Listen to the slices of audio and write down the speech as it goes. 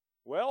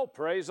Well,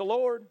 praise the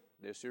Lord.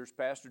 This here's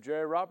Pastor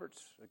Jerry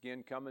Roberts,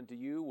 again coming to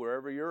you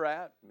wherever you're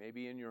at,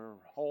 maybe in your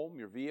home,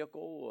 your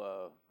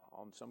vehicle,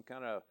 on some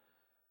kind of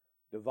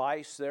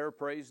device there,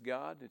 praise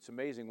God. It's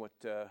amazing what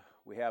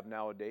we have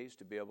nowadays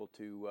to be able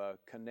to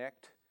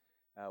connect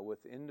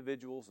with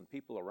individuals and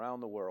people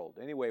around the world.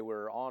 Anyway,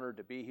 we're honored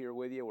to be here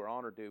with you. We're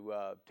honored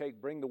to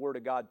bring the Word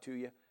of God to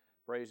you,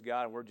 praise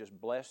God, and we're just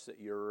blessed that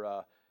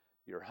you're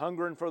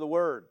hungering for the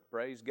Word,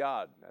 praise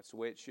God. That's the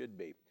way it should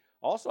be.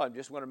 Also, I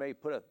just want to maybe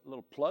put a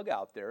little plug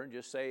out there and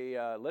just say,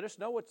 let us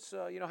know what's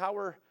how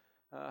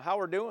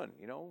we're doing.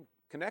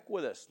 Connect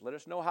with us. Let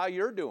us know how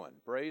you're doing.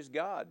 Praise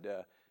God.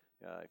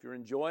 If you're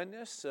enjoying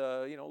this,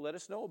 let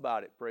us know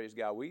about it. Praise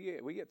God.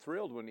 We get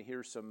thrilled when we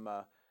hear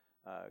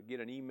get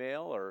an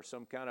email or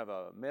some kind of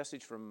a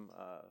message from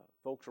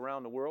folks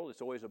around the world.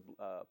 It's always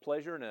a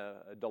pleasure and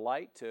a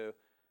delight to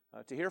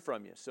hear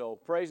from you. So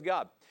praise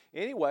God.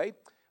 Anyway.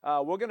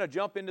 We're going to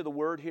jump into the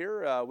Word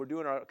here. We're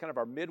doing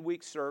our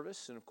midweek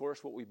service, and of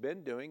course what we've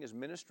been doing is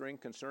ministering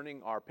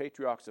concerning our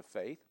patriarchs of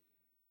faith,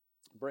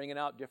 bringing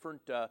out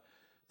different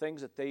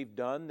things that they've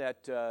done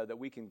that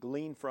we can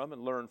glean from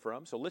and learn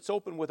from. So let's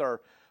open with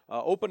our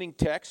opening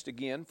text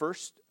again, 1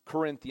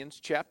 Corinthians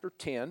chapter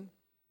 10.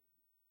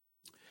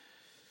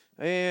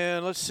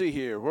 And let's see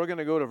here. We're going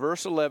to go to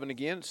verse 11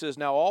 again. It says,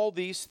 "Now all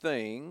these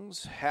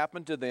things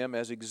happened to them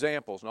as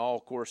examples." Now,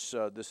 of course,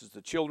 this is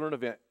the children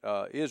of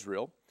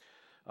Israel.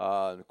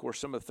 And of course,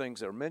 some of the things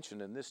that are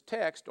mentioned in this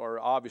text are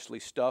obviously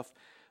stuff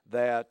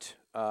that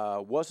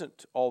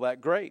wasn't all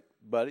that great.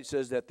 But it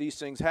says that these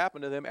things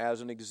happened to them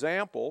as an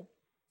example,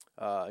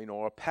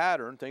 a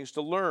pattern, things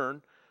to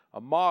learn,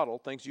 a model,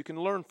 things you can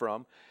learn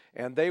from.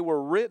 And they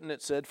were written,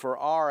 it said, for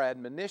our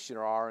admonition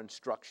or our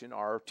instruction,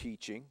 our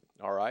teaching,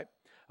 all right,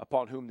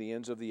 upon whom the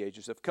ends of the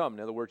ages have come. In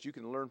other words, you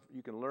can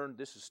learn.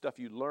 This is stuff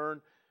you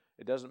learn.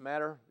 It doesn't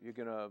matter. You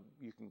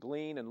can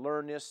glean and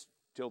learn this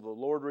till the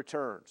Lord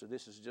returns. So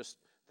this is just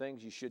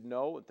things you should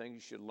know and things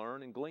you should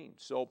learn and glean.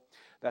 So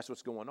that's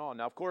what's going on.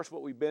 Now, of course,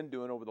 what we've been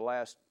doing over the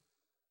last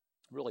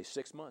really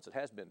 6 months,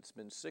 it's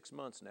been 6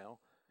 months now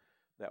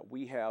that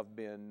we have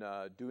been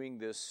doing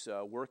this,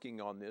 working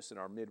on this in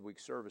our midweek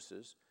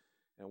services.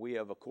 And we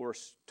have, of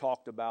course,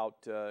 talked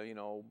about, I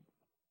don't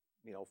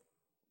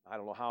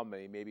know how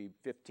many, maybe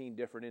 15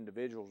 different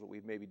individuals that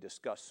we've maybe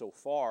discussed so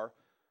far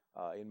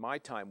in my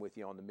time with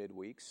you on the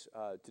midweeks.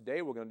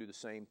 Today we're going to do the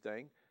same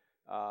thing.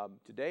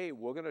 Today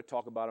we're going to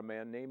talk about a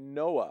man named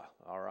Noah,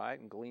 all right,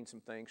 and glean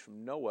some things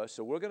from Noah.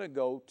 So we're going to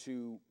go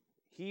to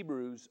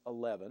Hebrews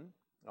 11,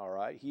 all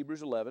right,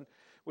 Hebrews 11,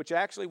 which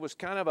actually was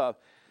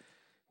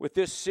with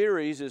this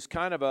series is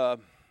kind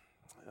of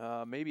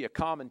maybe a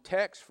common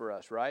text for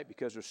us, right,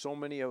 because there's so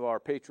many of our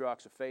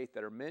patriarchs of faith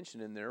that are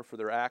mentioned in there for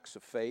their acts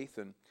of faith,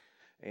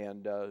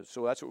 and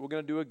so that's what we're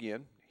going to do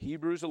again,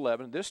 Hebrews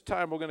 11. This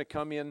time we're going to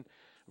come in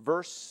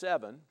verse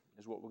 7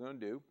 is what we're going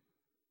to do.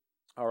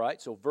 All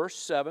right, so verse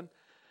 7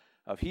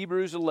 of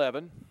Hebrews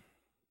 11,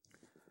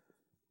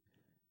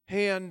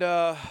 and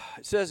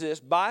it says this,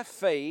 "By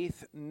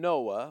faith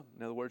Noah,"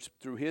 in other words,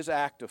 through his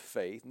act of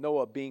faith,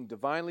 "Noah, being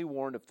divinely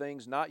warned of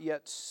things not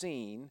yet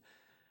seen,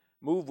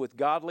 moved with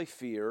godly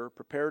fear,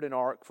 prepared an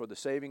ark for the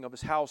saving of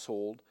his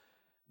household,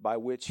 by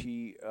which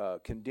he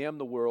condemned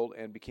the world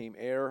and became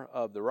heir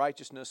of the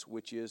righteousness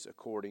which is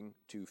according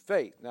to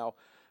faith." Now,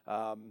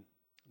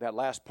 that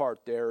last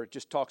part there, it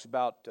just talks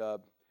about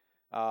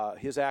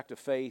his act of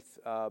faith.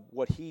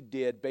 What he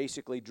did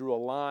basically drew a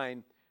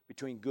line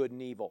between good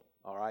and evil.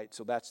 All right,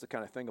 so that's the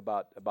kind of thing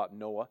about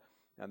Noah,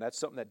 and that's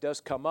something that does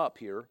come up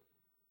here.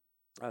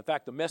 In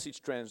fact, the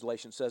Message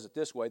translation says it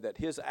this way: that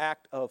his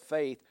act of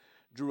faith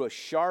drew a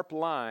sharp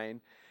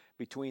line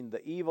between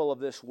the evil of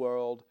this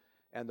world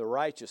and the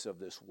righteous of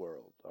this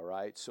world. All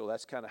right, so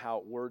that's kind of how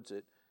it words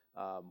it,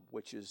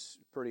 which is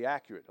pretty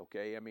accurate.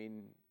 Okay, I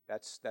mean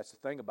that's the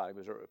thing about him. He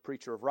was a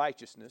preacher of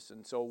righteousness,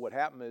 and so what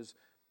happened is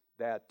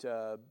that,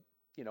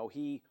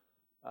 he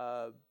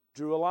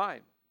drew a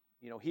line.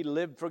 He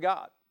lived for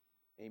God.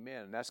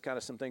 Amen. And that's kind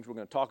of some things we're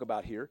going to talk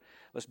about here.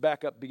 Let's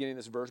back up beginning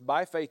this verse.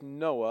 "By faith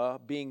Noah,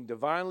 being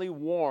divinely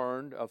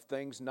warned of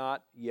things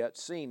not yet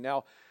seen." Now,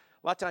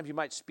 a lot of times you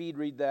might speed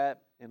read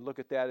that and look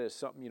at that as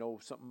something,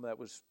 something that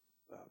was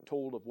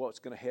told of what's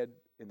going to head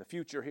in the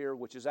future here,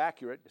 which is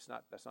accurate.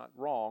 That's not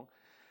wrong.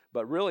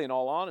 But really, in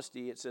all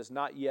honesty, it says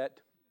not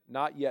yet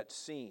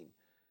seen.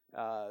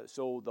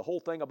 So the whole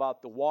thing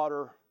about the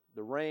water,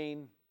 the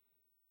rain,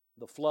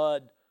 the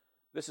flood,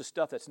 this is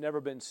stuff that's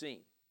never been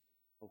seen,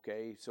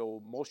 okay? So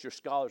most of your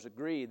scholars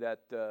agree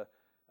that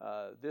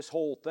this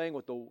whole thing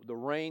with the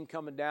rain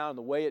coming down,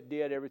 the way it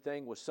did,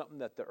 everything was something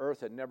that the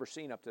earth had never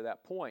seen up to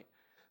that point.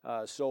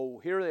 So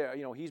here they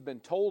are, he's been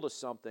told of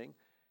something,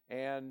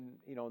 and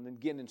then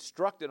getting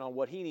instructed on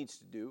what he needs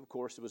to do. Of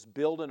course, it was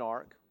build an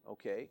ark,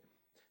 okay?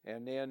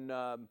 And then,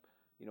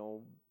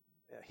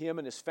 him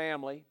and his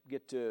family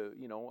get to,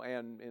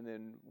 and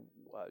then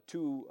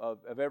two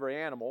of every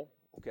animal,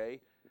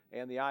 okay?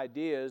 And the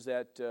idea is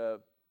that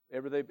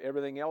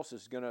everything else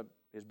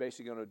is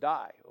basically gonna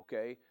die,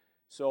 okay?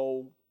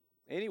 So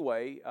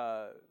anyway,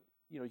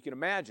 you can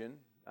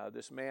imagine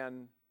this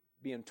man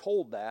being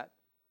told that,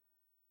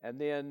 and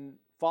then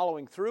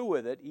following through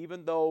with it,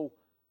 even though,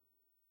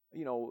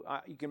 you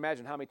can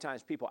imagine how many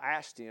times people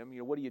asked him,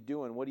 what are you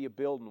doing? What are you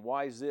building?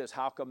 Why is this?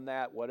 How come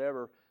that?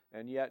 Whatever.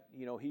 And yet,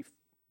 he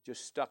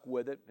just stuck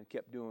with it and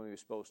kept doing what he was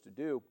supposed to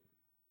do.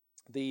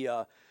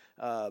 The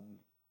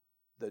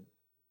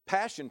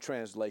Passion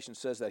Translation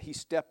says that he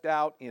stepped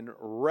out in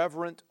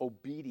reverent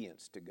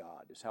obedience to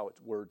God, is how it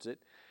words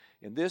it.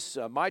 In this,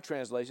 my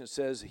translation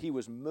says he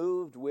was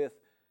moved with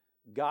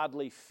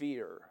godly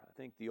fear. I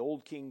think the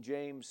Old King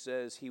James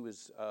says he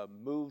was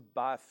moved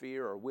by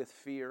fear or with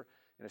fear,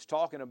 and it's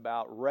talking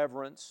about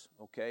reverence,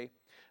 okay?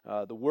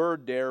 The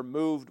word there,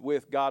 moved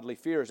with godly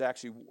fear, is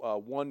actually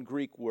one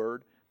Greek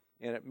word,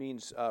 and it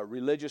means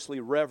religiously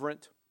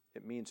reverent.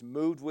 It means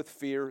moved with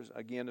fear,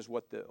 again, is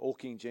what the Old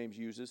King James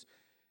uses.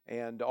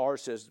 And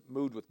ours says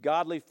moved with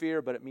godly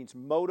fear, but it means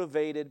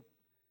motivated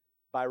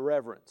by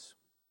reverence.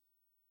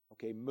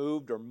 Okay,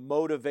 moved or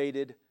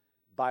motivated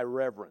by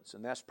reverence.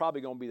 And that's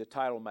probably going to be the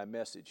title of my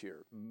message here.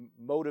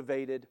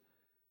 Motivated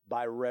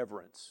by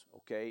reverence.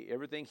 Okay,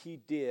 everything he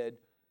did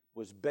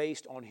was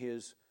based on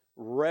his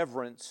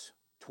reverence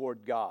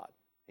toward God.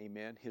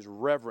 Amen, his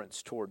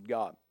reverence toward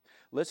God.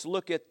 Let's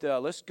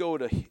go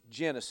to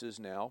Genesis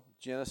now,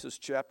 Genesis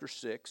chapter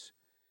 6.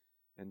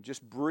 And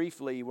just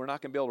briefly, we're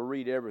not going to be able to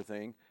read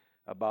everything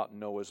about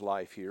Noah's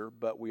life here,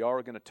 but we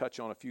are going to touch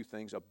on a few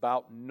things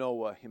about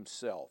Noah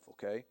himself,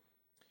 okay?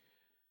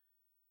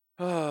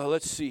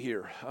 Let's see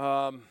here.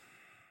 We're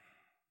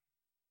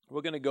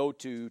going to go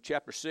to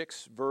chapter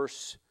 6,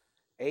 verse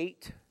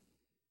 8.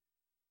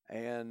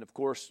 And, of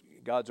course,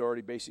 God's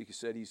already basically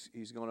said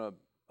he's going to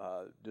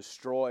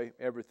destroy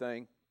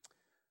everything.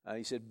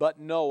 He said, but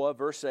Noah,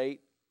 verse 8,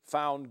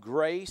 found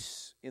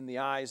grace in the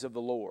eyes of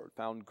the Lord.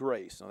 Found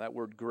grace. Now that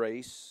word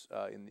grace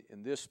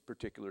in this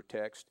particular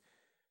text,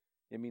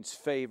 it means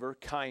favor,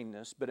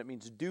 kindness, but it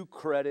means due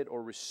credit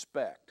or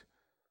respect.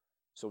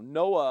 So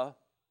Noah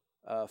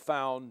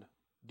found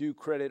due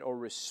credit or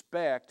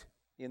respect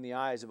in the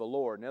eyes of the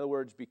Lord. In other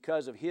words,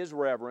 because of his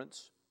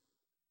reverence,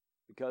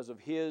 because of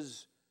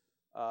his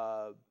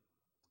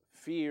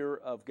fear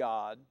of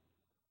God,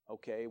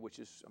 okay, which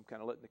is, I'm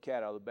kind of letting the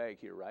cat out of the bag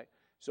here, right?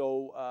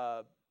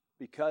 So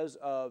because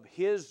of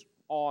his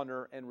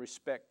honor and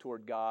respect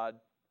toward God,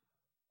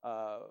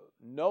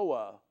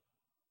 Noah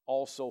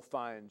also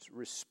finds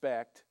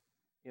respect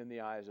in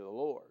the eyes of the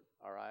Lord.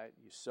 All right?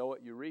 You sow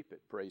it, you reap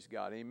it. Praise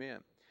God. Amen.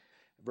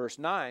 Verse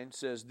 9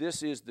 says,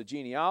 this is the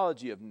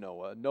genealogy of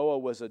Noah. Noah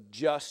was a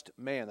just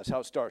man. That's how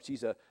it starts.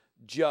 He's a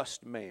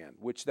just man,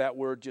 which that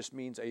word just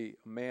means a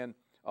man,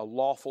 a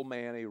lawful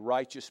man, a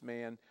righteous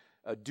man,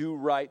 a do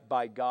right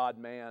by God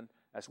man.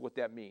 That's what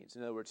that means.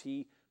 In other words,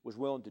 he was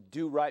willing to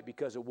do right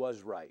because it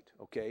was right,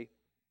 okay?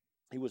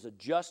 He was a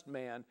just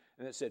man,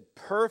 and it said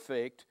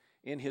perfect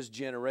in his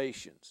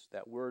generations.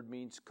 That word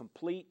means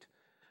complete,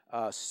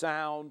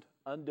 sound,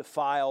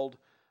 undefiled,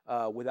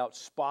 without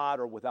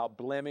spot or without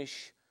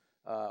blemish.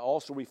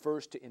 Also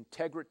refers to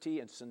integrity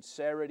and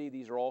sincerity.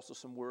 These are also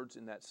some words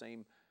in that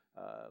same,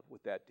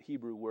 with that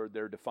Hebrew word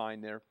there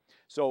defined there.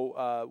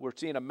 So we're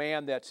seeing a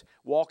man that's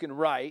walking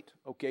right,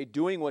 okay,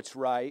 doing what's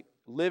right,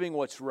 living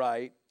what's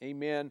right,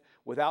 amen,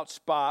 without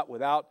spot,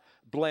 without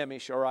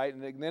blemish, all right?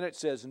 And then it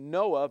says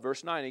Noah,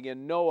 verse 9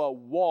 again, Noah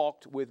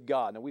walked with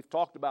God. Now, we've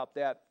talked about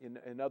that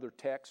in other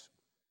texts.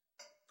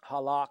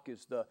 Halak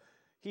is the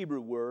Hebrew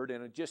word,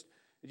 and it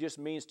just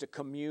means to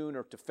commune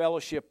or to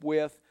fellowship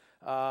with,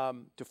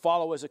 to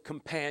follow as a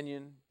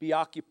companion, be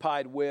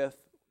occupied with,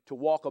 to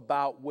walk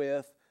about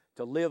with,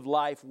 to live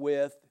life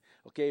with,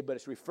 okay? But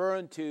it's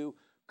referring to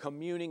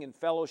communing and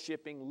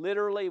fellowshipping.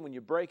 Literally, when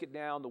you break it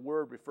down, the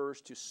word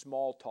refers to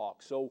small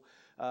talk. So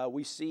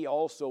we see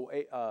also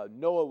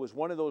Noah was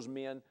one of those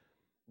men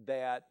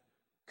that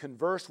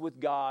conversed with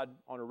God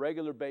on a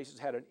regular basis,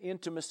 had an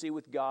intimacy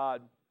with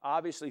God,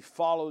 obviously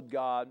followed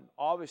God,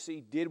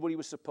 obviously did what he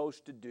was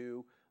supposed to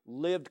do,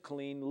 lived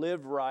clean,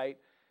 lived right.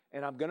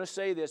 And I'm going to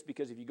say this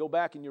because if you go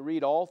back and you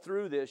read all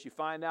through this, you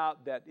find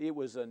out that it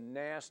was a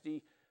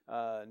nasty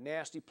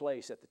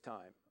place at the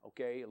time,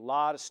 okay? A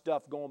lot of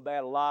stuff going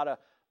bad, a lot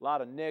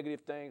of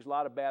negative things, a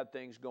lot of bad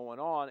things going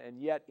on, and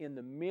yet in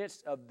the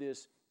midst of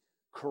this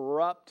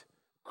corrupt,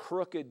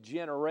 crooked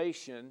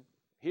generation,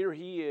 here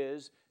he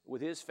is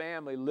with his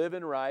family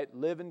living right,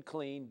 living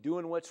clean,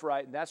 doing what's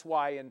right, and that's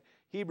why in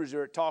Hebrews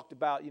it talked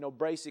about,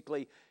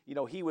 basically,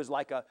 he was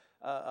like a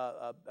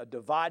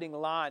dividing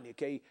line,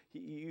 okay?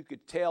 You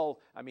could tell,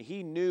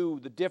 he knew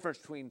the difference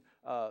between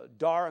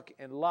dark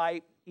and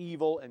light,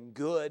 evil and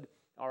good,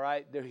 all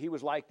right? He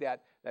was like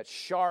that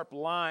sharp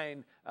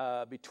line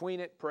between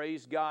it,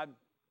 praise God,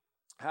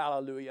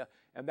 hallelujah,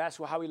 and that's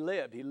how he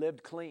lived. He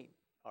lived clean,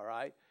 all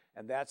right?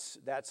 And that's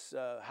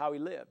how he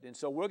lived. And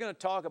so we're going to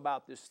talk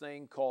about this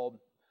thing called,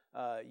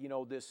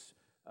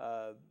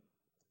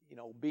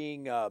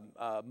 being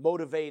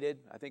motivated,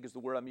 I think is the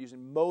word I'm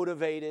using,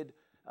 motivated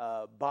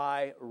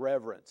by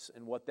reverence,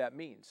 and what that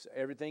means.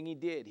 Everything he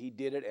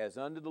did it as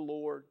unto the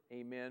Lord,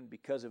 amen,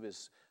 because of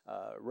his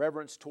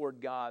reverence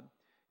toward God.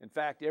 In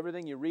fact,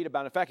 everything you read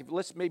about, in fact,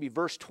 let's maybe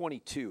verse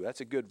 22.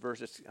 That's a good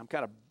verse. I'm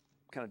kind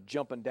of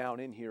jumping down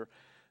in here.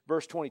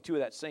 Verse 22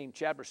 of that same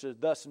chapter says,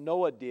 thus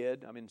Noah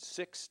did, I'm in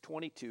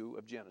 6:22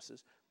 of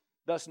Genesis,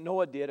 thus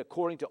Noah did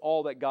according to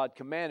all that God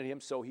commanded him,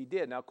 so he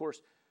did. Now, of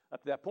course,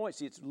 up to that point,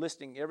 see, it's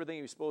listing everything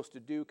he was supposed to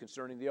do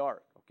concerning the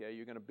ark. Okay,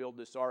 you're going to build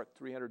this ark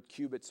 300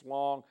 cubits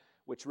long,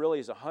 which really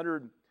is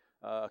 100,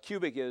 a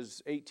cubit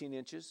is 18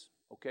 inches.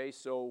 Okay,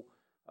 so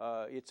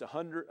it's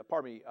 100,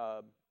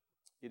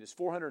 it is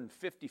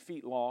 450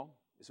 feet long,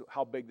 is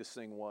how big this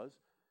thing was.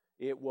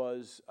 It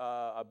was,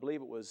 I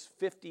believe it was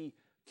 50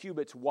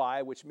 cubits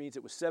wide, which means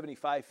it was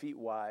 75 feet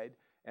wide,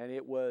 and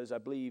it was, I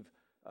believe,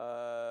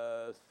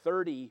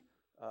 30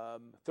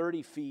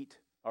 feet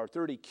or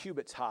 30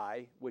 cubits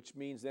high, which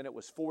means then it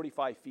was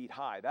 45 feet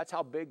high. That's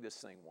how big this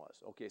thing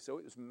was. Okay, so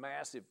it was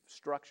massive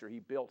structure he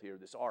built here,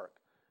 this ark.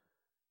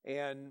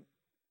 And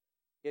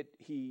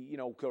he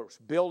of course,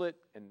 built it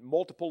in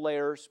multiple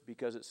layers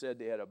because it said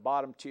they had a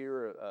bottom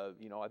tier,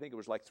 I think it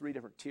was like 3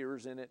 different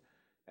tiers in it.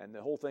 And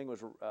the whole thing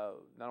was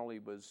not only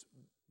was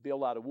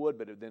built out of wood,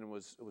 but it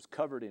was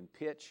covered in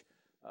pitch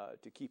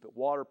to keep it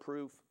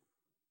waterproof.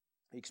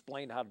 He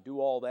explained how to do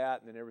all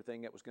that and then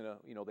everything that was going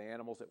to, the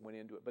animals that went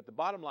into it. But the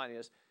bottom line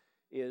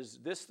is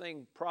this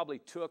thing probably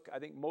took, I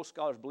think most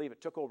scholars believe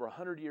it took over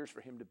 100 years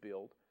for him to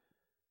build.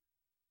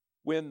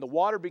 When the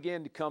water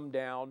began to come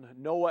down,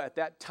 Noah at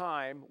that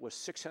time was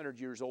 600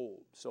 years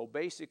old. So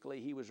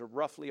basically he was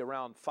roughly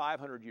around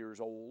 500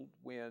 years old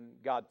when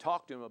God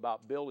talked to him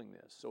about building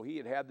this. So he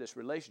had this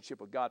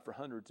relationship with God for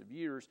hundreds of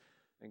years,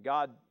 and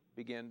God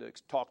began to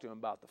talk to him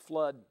about the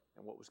flood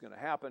and what was going to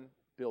happen,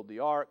 build the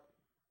ark.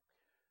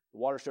 The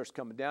water starts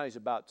coming down. He's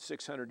about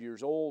 600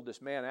 years old.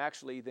 This man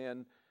actually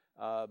then,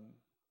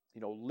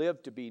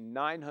 lived to be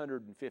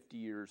 950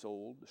 years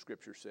old, the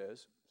scripture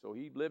says. So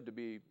he lived to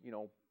be,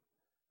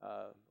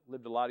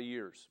 lived a lot of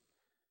years.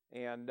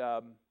 And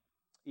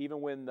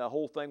even when the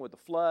whole thing with the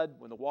flood,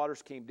 when the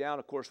waters came down,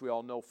 of course, we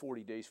all know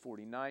 40 days,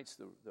 40 nights,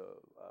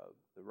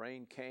 the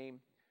rain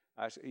came.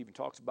 Actually, even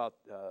talks about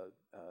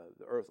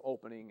the earth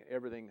opening,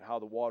 everything, how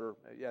the water,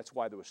 that's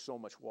why there was so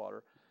much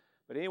water.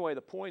 But anyway,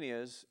 the point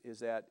is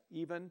that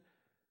even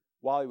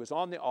while he was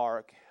on the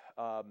ark,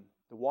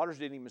 the waters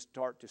didn't even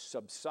start to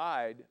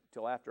subside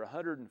till after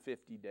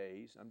 150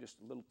 days. I'm just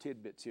little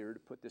tidbits here to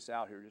put this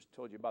out here, just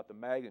told you about the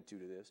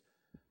magnitude of this.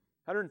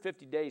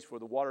 150 days before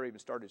the water even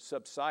started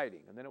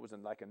subsiding, and then it was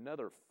in like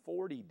another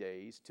 40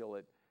 days till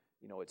it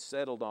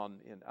settled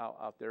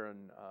out there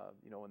in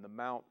the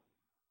Mount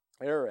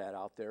Ararat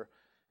out there,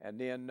 and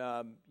then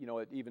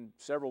it even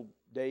several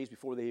days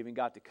before they even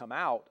got to come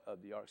out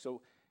of the ark.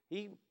 So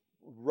he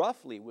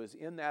roughly was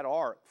in that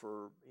ark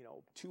for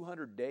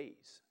 200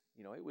 days.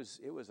 It was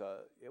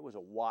a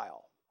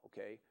while.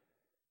 Okay,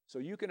 so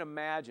you can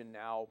imagine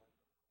now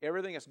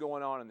everything that's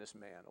going on in this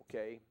man.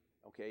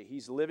 Okay,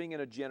 he's living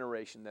in a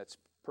generation that's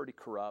pretty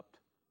corrupt.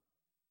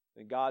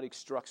 And God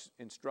instructs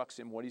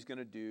him what he's going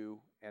to do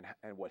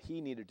and what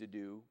he needed to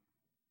do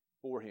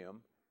for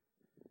him.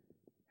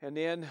 And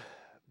then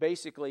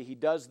basically he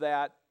does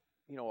that,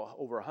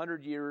 over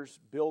 100 years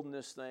building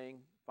this thing.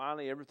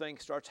 Finally, everything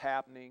starts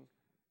happening.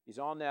 He's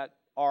on that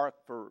ark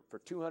for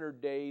 200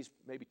 days,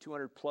 maybe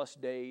 200 plus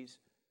days.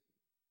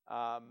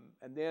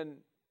 And then,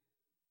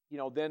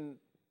 then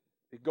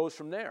it goes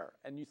from there.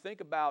 And you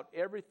think about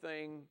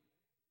everything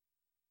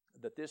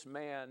that this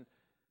man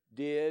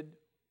did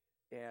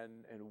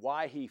and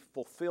why he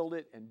fulfilled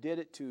it and did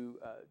it to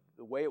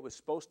the way it was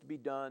supposed to be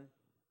done.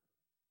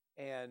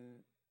 And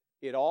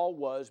it all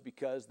was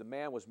because the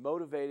man was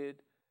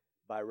motivated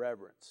by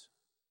reverence.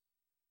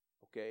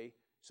 Okay?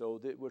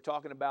 So we're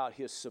talking about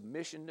his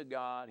submission to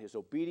God, his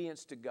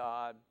obedience to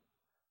God,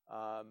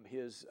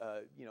 his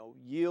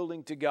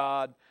yielding to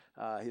God,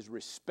 his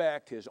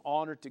respect, his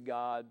honor to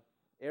God,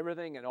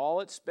 everything, and all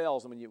it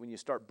spells. When you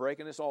start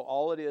breaking this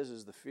all it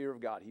is the fear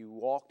of God. He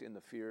walked in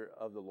the fear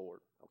of the Lord.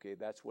 Okay,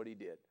 that's what he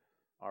did.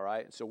 All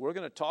right, and so we're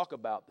going to talk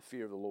about the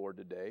fear of the Lord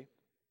today.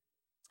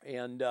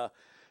 And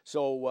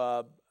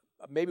so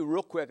maybe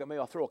real quick, maybe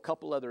I'll throw a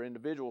couple other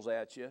individuals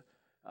at you,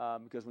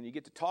 because when you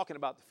get to talking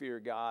about the fear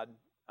of God,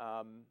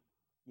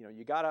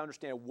 you got to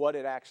understand what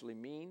it actually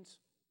means.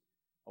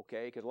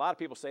 Okay, because a lot of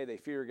people say they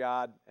fear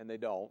God and they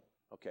don't.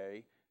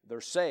 Okay,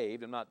 they're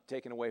saved. I'm not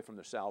taking away from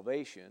their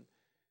salvation,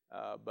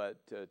 but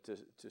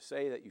to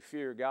say that you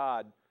fear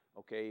God,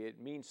 okay, it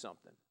means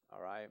something.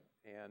 All right,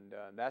 and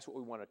that's what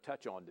we want to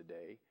touch on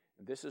today.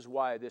 And this is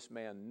why this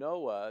man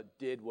Noah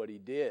did what he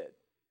did,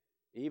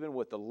 even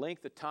with the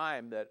length of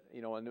time that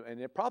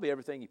and probably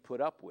everything he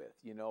put up with.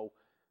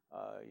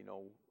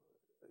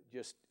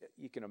 Just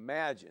you can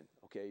imagine.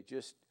 Okay,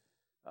 just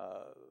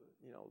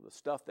the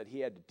stuff that he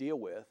had to deal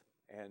with.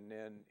 And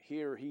then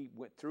here he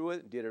went through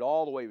it and did it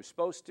all the way he was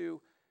supposed to.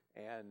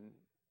 And,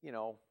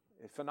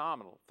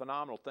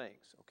 phenomenal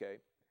things, okay?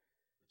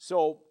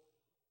 So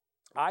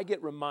I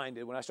get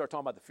reminded, when I start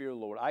talking about the fear of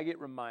the Lord, I get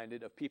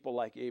reminded of people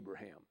like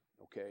Abraham,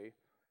 okay?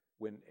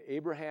 When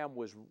Abraham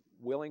was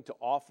willing to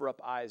offer up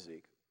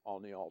Isaac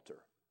on the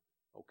altar,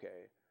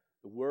 okay?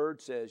 The word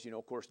says,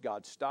 of course,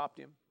 God stopped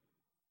him.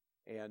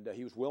 And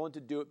he was willing to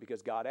do it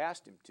because God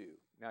asked him to.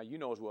 Now, you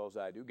know as well as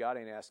I do, God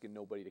ain't asking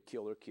nobody to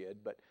kill their kid,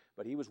 but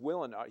he was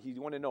willing. He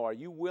wanted to know, are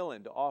you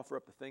willing to offer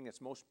up the thing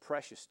that's most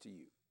precious to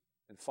you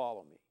and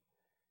follow me?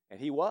 And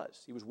he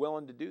was. He was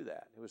willing to do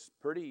that. It was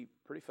pretty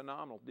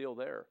phenomenal deal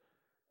there.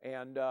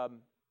 And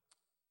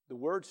the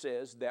Word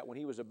says that when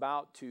he was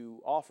about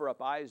to offer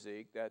up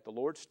Isaac, that the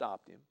Lord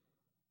stopped him,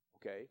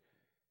 okay?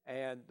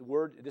 And the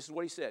Word, this is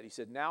what he said. He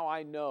said, now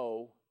I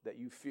know that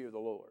you fear the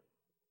Lord,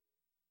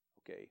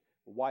 okay?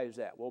 Why is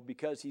that? Well,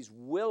 because he's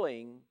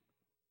willing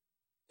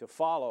to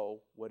follow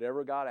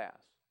whatever God asks,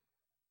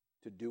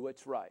 to do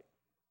what's right.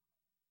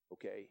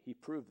 Okay, he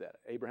proved that.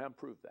 Abraham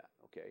proved that.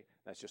 Okay,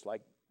 that's just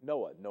like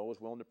Noah.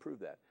 Noah's willing to prove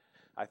that.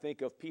 I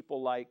think of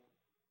people like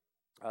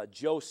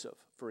Joseph,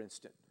 for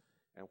instance,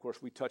 and of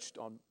course we touched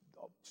on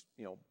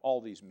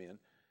all these men.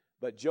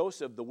 But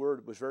Joseph, the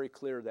word was very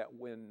clear that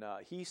when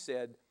he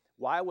said,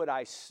 "Why would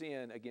I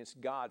sin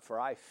against God? For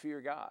I fear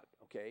God."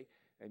 Okay,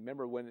 and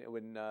remember when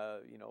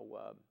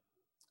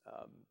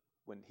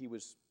he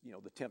was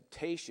the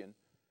temptation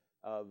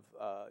of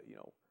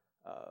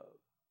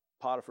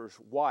Potiphar's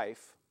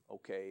wife,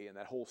 okay, and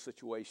that whole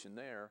situation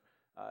there,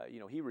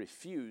 he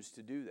refused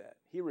to do that.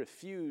 He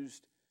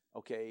refused,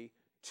 okay,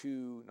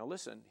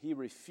 he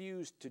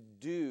refused to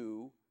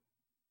do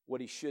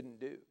what he shouldn't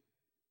do.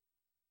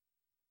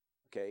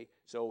 Okay,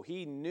 so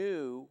he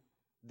knew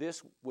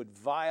this would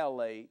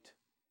violate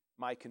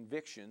my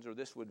convictions, or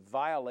this would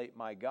violate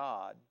my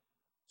God,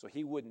 so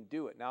he wouldn't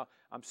do it. Now,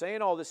 I'm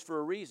saying all this for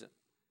a reason.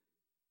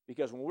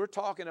 Because when we're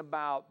talking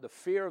about the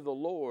fear of the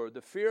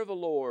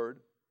Lord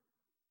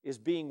is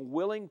being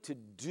willing to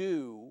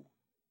do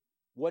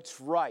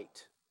what's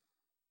right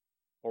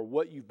or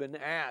what you've been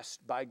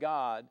asked by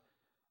God.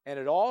 And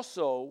it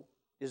also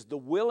is the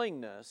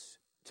willingness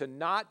to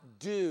not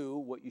do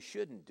what you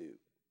shouldn't do.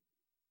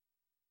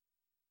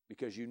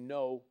 Because you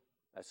know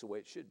that's the way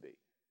it should be.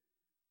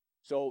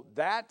 So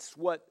that's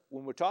what,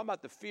 when we're talking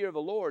about the fear of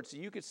the Lord, so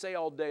you could say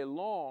all day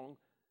long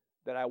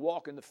that I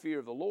walk in the fear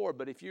of the Lord,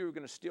 but if you're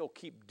going to still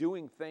keep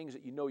doing things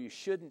that you know you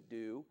shouldn't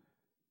do,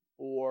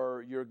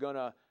 or you're going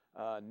to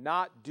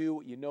not do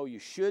what you know you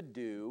should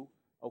do,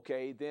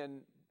 okay,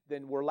 then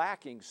we're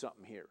lacking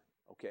something here,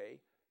 okay?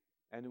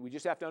 And we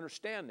just have to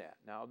understand that.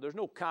 Now, there's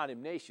no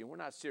condemnation. We're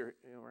not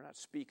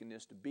speaking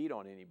this to beat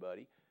on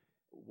anybody.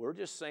 We're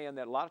just saying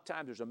that a lot of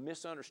times there's a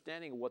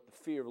misunderstanding of what the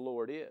fear of the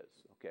Lord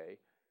is, okay?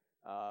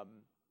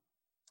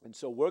 And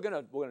so we're going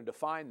to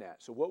define that.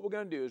 So what we're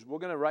going to do is we're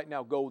going to right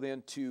now go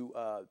then to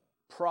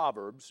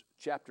Proverbs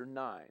chapter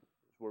 9. Is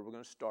where we're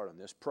going to start on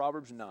this.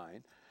 Proverbs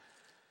 9.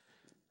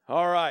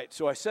 All right.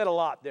 So I said a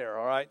lot there.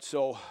 All right.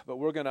 So, but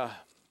we're going to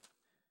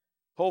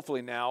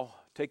hopefully now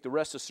take the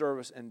rest of the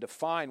service and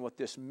define what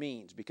this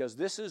means, because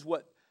this is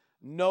what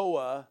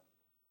Noah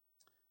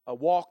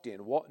walked in.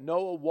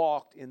 Noah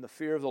walked in the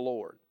fear of the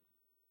Lord,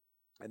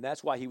 and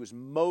that's why he was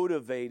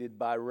motivated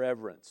by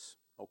reverence.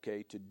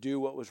 Okay, to do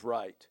what was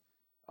right.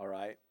 All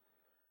right.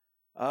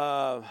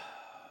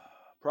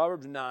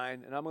 Proverbs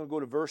 9, and I'm going to go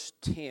to verse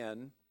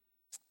 10.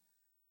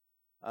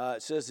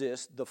 It says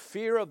this: the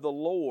fear of the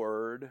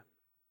Lord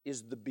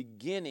is the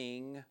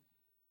beginning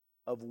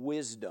of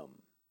wisdom,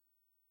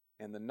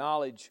 and the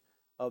knowledge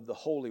of the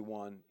Holy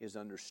One is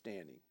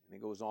understanding. And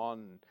it goes on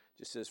and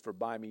just says, for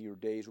by me your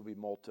days will be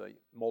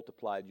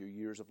multiplied, your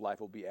years of life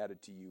will be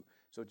added to you.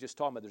 So just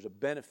talking about there's a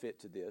benefit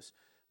to this.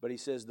 But he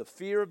says, the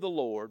fear of the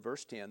Lord,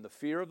 verse 10, the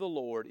fear of the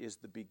Lord is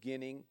the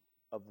beginning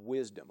of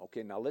wisdom.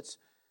 Okay, now I'm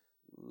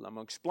going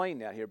to explain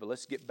that here, but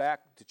let's get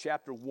back to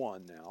chapter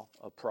 1 now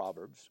of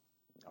Proverbs.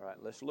 All right,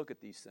 let's look at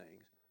these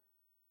things.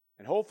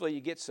 And hopefully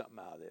you get something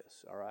out of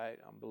this, all right?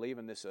 I'm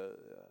believing this will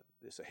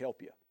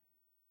help you.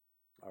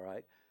 All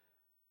right,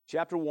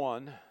 chapter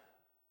 1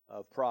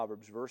 of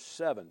Proverbs, verse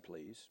 7,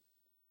 please.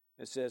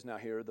 It says now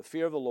here, the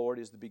fear of the Lord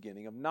is the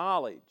beginning of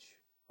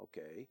knowledge.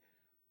 Okay,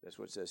 that's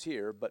what it says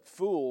here. But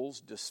fools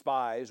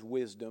despise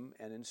wisdom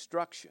and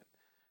instruction.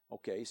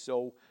 Okay,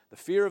 so the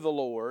fear of the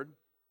Lord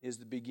is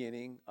the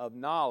beginning of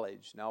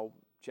knowledge. Now,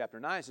 chapter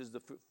 9 says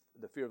the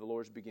fear of the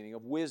Lord is the beginning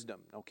of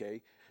wisdom.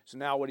 Okay, so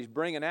now what he's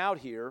bringing out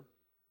here,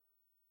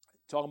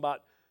 talking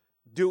about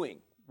doing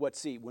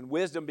when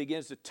wisdom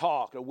begins to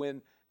talk, or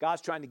when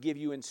God's trying to give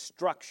you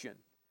instruction,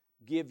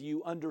 give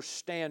you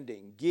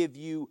understanding, give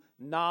you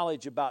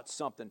knowledge about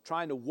something,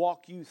 trying to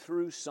walk you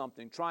through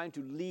something, trying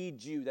to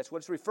lead you. That's what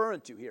it's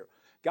referring to here.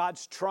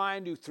 God's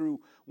trying to,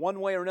 through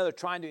one way or another,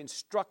 trying to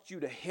instruct you,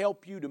 to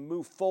help you to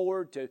move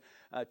forward, to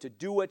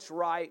do what's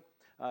right,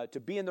 to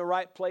be in the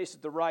right place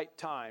at the right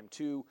time,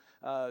 to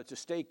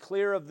stay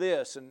clear of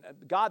this. And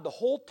God, the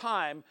whole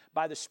time,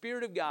 by the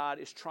Spirit of God,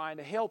 is trying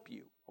to help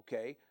you,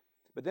 okay?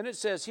 But then it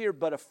says here,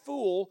 but a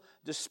fool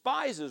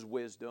despises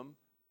wisdom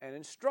and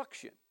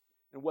instruction.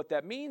 And what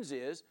that means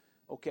is,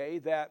 okay,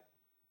 that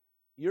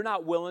you're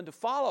not willing to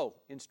follow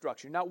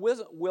instruction. You're not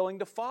willing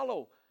to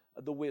follow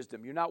the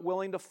wisdom. You're not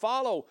willing to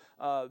follow,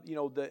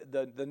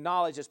 the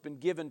knowledge that's been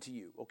given to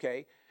you,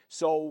 okay?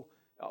 So,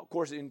 of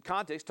course, in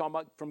context, talking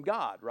about from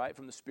God, right?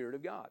 From the Spirit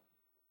of God.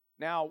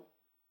 Now,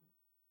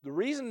 the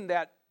reason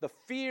that the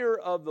fear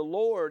of the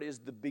Lord is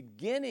the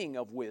beginning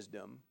of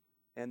wisdom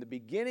and the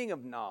beginning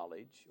of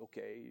knowledge,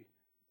 okay,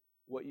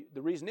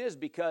 the reason is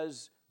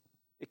because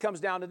it comes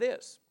down to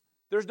this.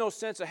 There's no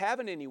sense of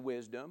having any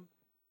wisdom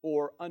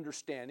or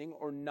understanding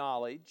or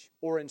knowledge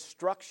or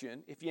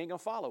instruction if you ain't going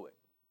to follow it.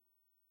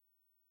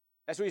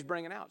 That's what he's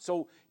bringing out.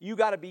 So you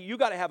got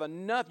to have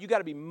enough, you got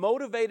to be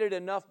motivated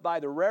enough by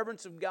the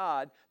reverence of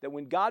God that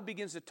when God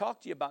begins to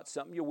talk to you about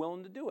something, you're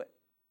willing to do it.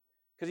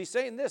 Because he's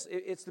saying this,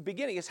 it's the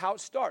beginning, it's how it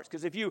starts.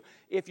 Because if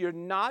you're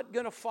not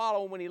going to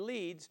follow him when he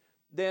leads,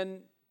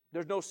 then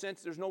there's no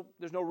sense, there's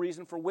no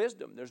reason for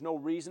wisdom. There's no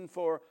reason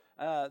for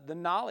the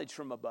knowledge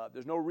from above.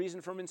 There's no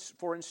reason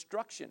for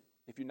instruction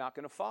if you're not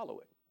going to follow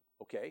it.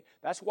 Okay?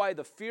 That's why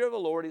the fear of the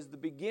Lord is the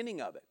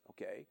beginning of it.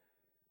 Okay?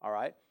 All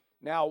right?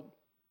 Now,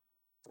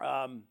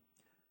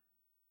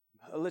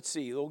 let's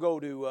see. We'll go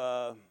to,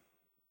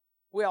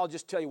 I'll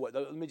just tell you what.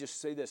 Let me just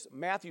say this.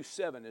 Matthew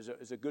 7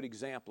 is a good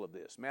example of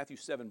this. Matthew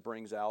 7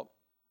 brings out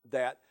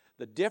that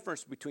the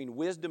difference between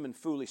wisdom and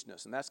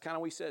foolishness, and that's kind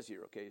of what he says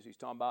here, okay? So he's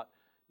talking about,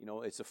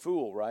 it's a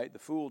fool, right? The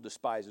fool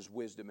despises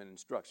wisdom and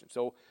instruction.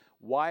 So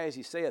why does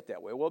he say it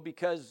that way? Well,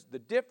 because the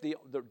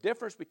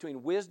difference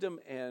between wisdom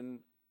and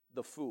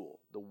the fool,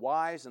 the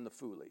wise and the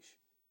foolish,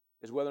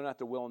 is whether or not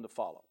they're willing to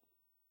follow,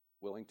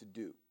 willing to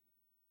do.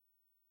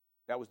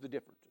 That was the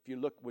difference. If you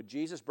look what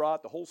Jesus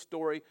brought, the whole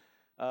story,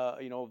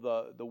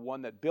 the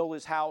one that built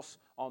his house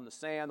on the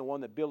sand, the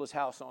one that built his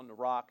house on the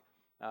rock,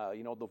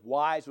 the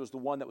wise was the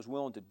one that was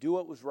willing to do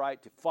what was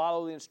right, to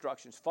follow the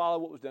instructions, follow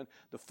what was done.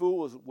 The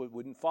fool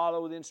wouldn't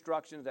follow the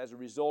instructions. As a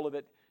result of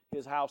it,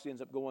 his house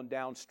ends up going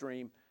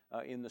downstream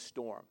in the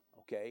storm,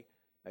 okay?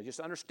 Now just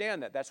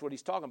understand that. That's what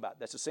he's talking about.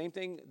 That's the same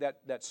thing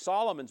that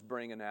Solomon's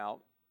bringing out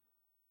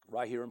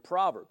right here in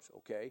Proverbs,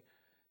 okay?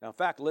 Now, in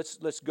fact,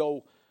 let's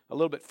go a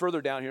little bit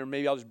further down here.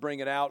 Maybe I'll just bring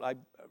it out. I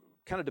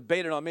kind of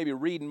debated on maybe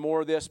reading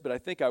more of this, but I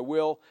think I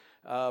will.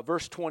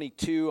 Verse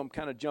 22, I'm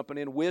kind of jumping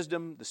in.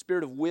 Wisdom, the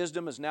spirit of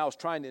wisdom is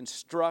trying to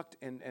instruct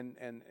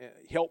and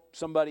help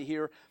somebody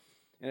here.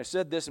 And it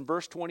said this in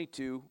verse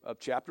 22 of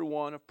chapter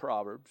 1 of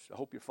Proverbs. I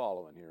hope you're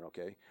following here,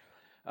 okay?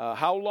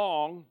 How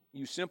long,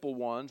 you simple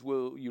ones,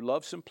 will you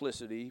love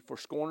simplicity? For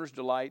scorners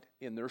delight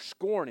in their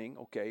scorning,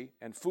 okay?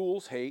 And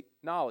fools hate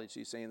knowledge.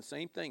 He's saying the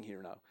same thing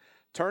here now.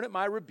 Turn at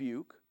my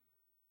rebuke.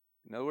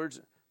 In other words,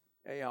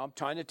 hey, I'm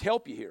trying to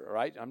help you here, all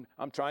right?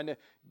 I'm trying to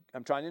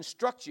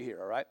instruct you here,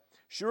 all right?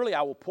 Surely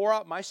I will pour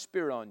out my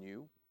spirit on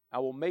you. I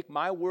will make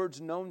my words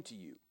known to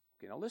you.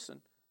 Okay, now listen.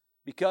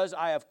 Because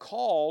I have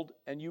called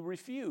and you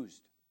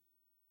refused.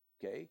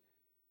 Okay?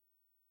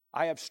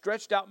 I have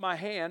stretched out my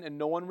hand and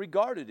no one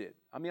regarded it.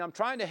 I mean, I'm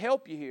trying to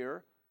help you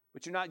here,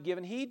 but you're not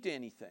giving heed to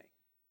anything.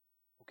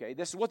 Okay?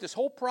 This is what this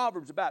whole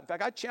Proverb's about. In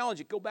fact, I challenge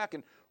you, go back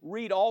and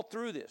read all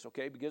through this,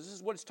 okay? Because this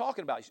is what it's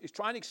talking about. It's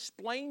trying to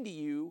explain to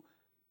you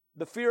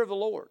the fear of the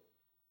Lord.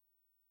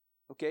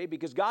 Okay?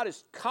 Because God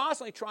is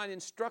constantly trying to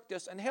instruct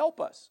us and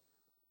help us.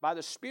 By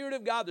the Spirit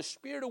of God, the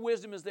Spirit of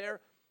wisdom is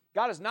there.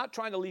 God is not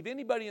trying to leave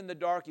anybody in the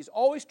dark. He's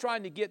always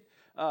trying to get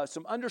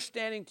some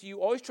understanding to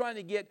you, always trying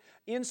to get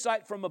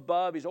insight from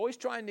above. He's always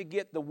trying to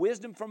get the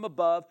wisdom from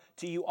above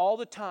to you all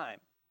the time.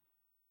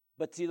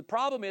 But see, the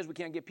problem is we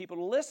can't get people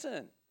to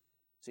listen.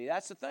 See,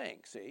 that's the thing,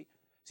 see?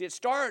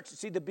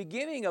 See, the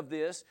beginning of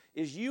this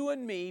is you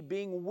and me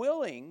being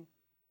willing,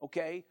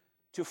 okay,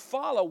 to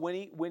follow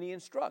when he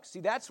instructs.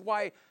 See, that's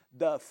why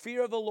the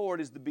fear of the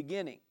Lord is the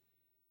beginning.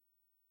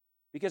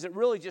 Because it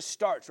really just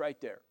starts right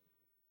there.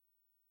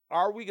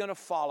 Are we going to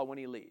follow when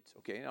he leads?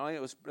 Okay,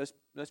 now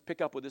let's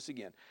pick up with this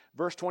again.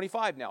 Verse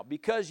 25 now.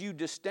 Because you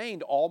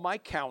disdained all my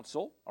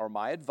counsel or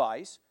my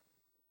advice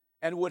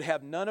and would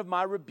have none of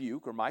my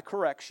rebuke or my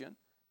correction.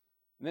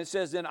 And it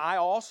says, then I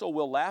also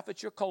will laugh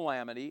at your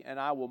calamity and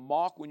I will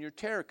mock when your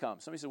terror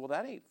comes. Somebody said, well,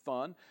 that ain't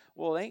fun.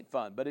 Well, it ain't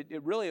fun. But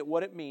it really,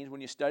 what it means when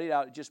you study it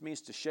out, it just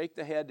means to shake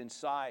the head and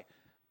sigh.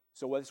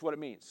 So that's what it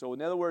means. So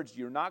in other words,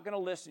 you're not going to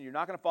listen. You're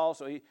not going to follow.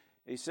 So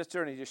he sits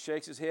there and he just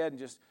shakes his head and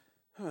just,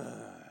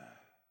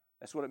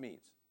 that's what it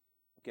means.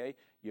 Okay?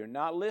 You're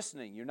not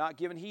listening. You're not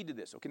giving heed to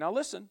this. Okay, now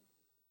listen.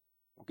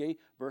 Okay,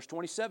 verse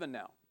 27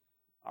 now.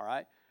 All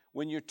right?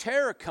 When your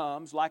terror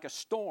comes like a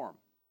storm.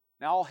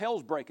 Now all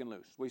hell's breaking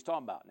loose. What he's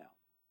talking about now.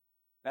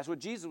 That's what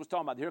Jesus was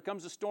talking about. Here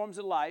comes the storms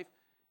of life.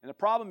 And the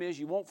problem is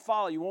you won't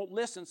follow. You won't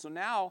listen. So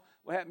now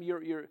what happened?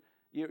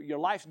 Your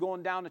life's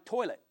going down the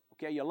toilet.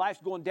 Okay? Your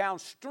life's going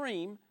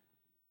downstream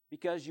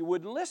because you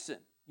wouldn't listen.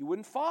 You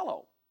wouldn't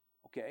follow.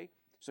 Okay?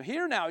 So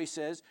here now he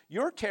says,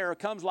 your terror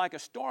comes like a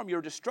storm,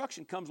 your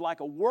destruction comes like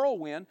a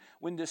whirlwind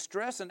when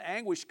distress and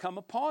anguish come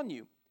upon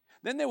you.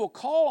 Then they will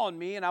call on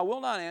me, and I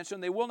will not answer,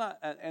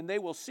 and they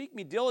will seek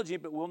me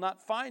diligently, but will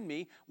not find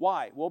me.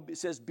 Why? Well, it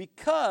says,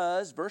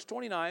 because, verse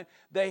 29,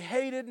 they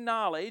hated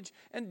knowledge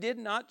and did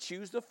not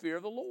choose the fear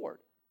of the Lord.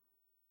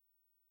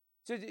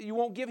 So you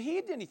won't give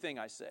heed to anything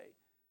I say.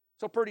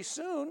 So pretty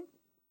soon,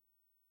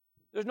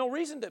 there's no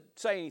reason to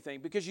say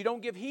anything because you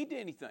don't give heed to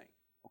anything.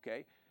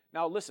 Okay?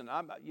 Now, listen,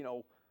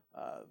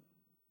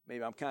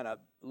 maybe I'm kind of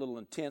a little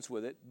intense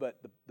with it,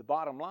 but the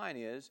bottom line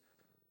is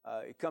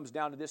it comes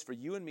down to this for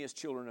you and me as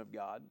children of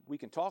God. We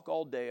can talk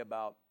all day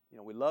about,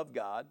 we love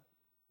God,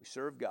 we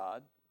serve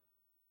God,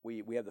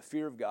 we have the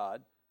fear of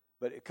God,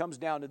 but it comes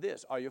down to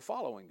this. Are you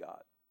following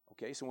God?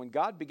 Okay, so when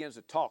God begins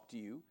to talk to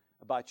you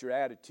about your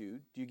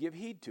attitude, do you give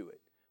heed to it?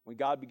 When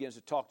God begins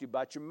to talk to you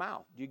about your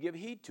mouth, do you give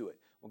heed to it?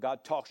 When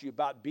God talks to you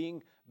about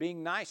being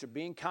nice or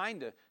being kind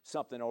to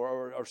something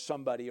or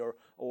somebody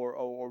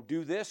or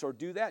do this or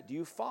do that, do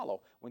you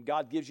follow? When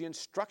God gives you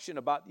instruction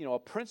about a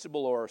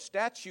principle or a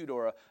statute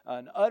or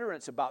an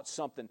utterance about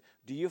something,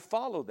 do you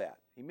follow that?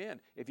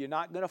 Amen. If you're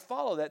not going to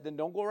follow that, then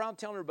don't go around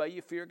telling everybody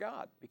you fear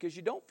God, because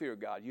you don't fear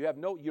God.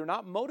 You're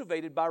not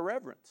motivated by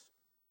reverence.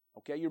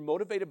 Okay, you're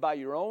motivated by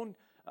your own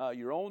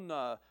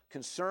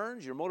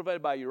concerns. You're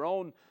motivated by your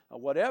own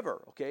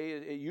whatever. Okay,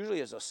 it usually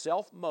is a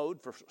self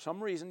mode. For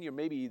some reason, you're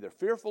maybe either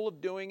fearful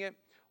of doing it,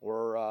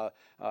 or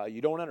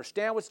you don't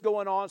understand what's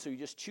going on, so you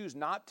just choose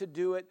not to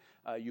do it.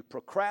 You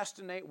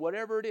procrastinate,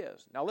 whatever it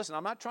is. Now, listen,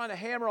 I'm not trying to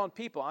hammer on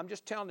people. I'm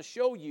just trying to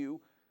show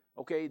you,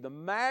 okay, the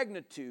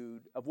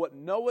magnitude of what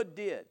Noah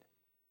did.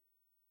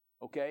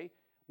 Okay,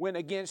 went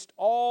against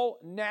all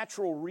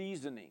natural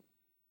reasoning.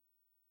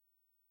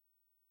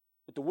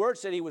 But the Word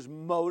said he was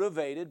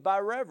motivated by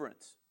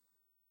reverence.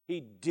 He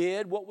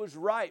did what was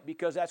right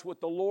because that's what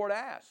the Lord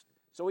asked.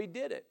 So he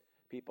did it.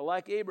 People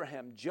like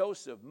Abraham,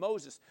 Joseph,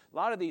 Moses, a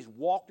lot of these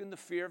walked in the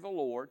fear of the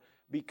Lord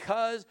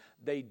because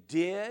they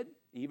did,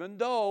 even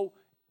though,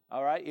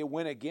 it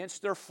went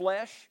against their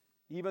flesh,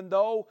 even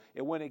though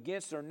it went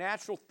against their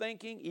natural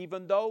thinking,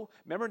 even though,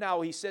 remember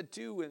now he said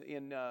too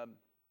in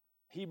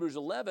Hebrews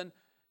 11,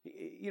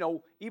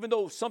 even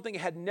though something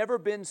had never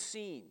been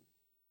seen.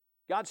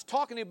 God's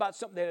talking about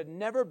something that had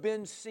never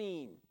been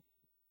seen.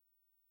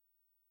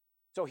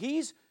 So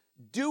he's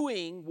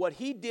doing what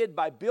he did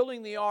by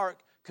building the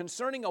ark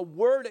concerning a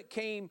word that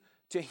came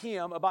to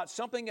him about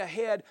something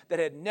ahead that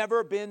had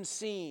never been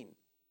seen.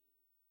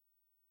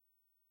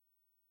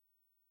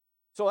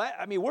 So,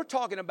 we're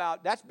talking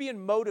about, that's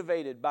being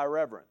motivated by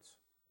reverence,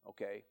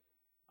 okay?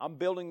 I'm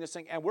building this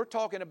thing, and we're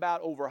talking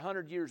about over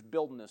 100 years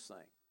building this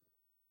thing,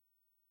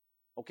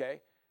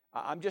 okay?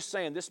 I'm just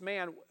saying, this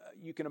man,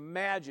 you can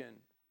imagine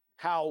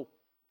how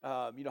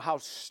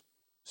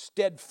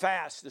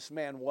steadfast this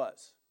man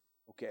was,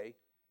 okay?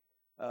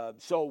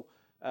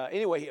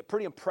 Anyway,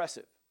 pretty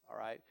impressive, all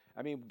right?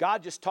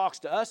 God just talks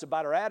to us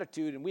about our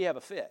attitude and we have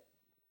a fit.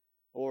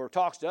 Or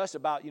talks to us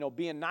about,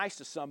 being nice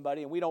to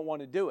somebody and we don't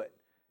want to do it.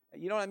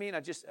 You know what I mean?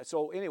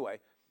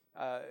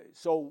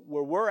 So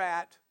where we're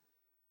at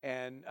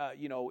and, I'll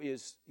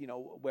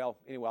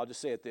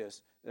just say it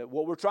this.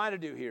 What we're trying to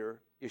do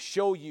here is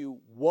show you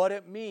what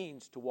it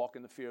means to walk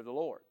in the fear of the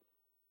Lord.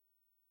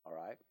 All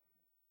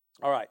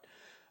right.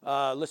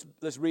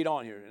 Let's read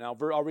on here. Now,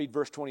 I'll read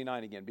verse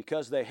 29 again.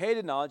 Because they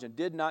hated knowledge and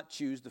did not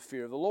choose the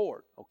fear of the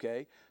Lord.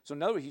 Okay? So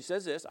in other words, he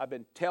says this, I've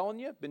been telling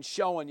you, been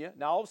showing you.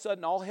 Now, all of a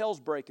sudden, all hell's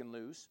breaking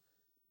loose.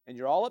 And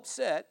you're all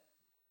upset.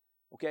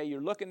 Okay?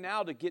 You're looking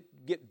now to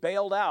get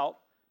bailed out.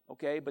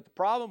 Okay? But the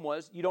problem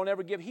was, you don't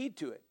ever give heed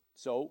to it.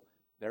 So,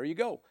 there you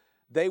go.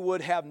 They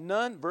would have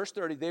none, verse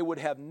 30, they would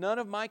have none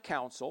of my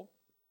counsel,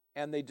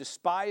 and they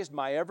despised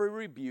my every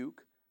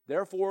rebuke.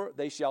 Therefore,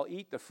 they shall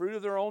eat the fruit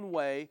of their own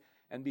way,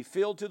 and be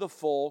filled to the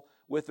full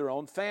with their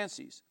own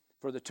fancies.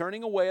 For the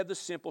turning away of the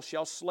simple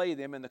shall slay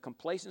them, and the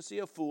complacency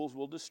of fools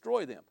will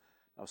destroy them.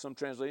 Now, some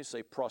translations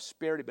say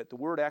prosperity, but the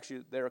word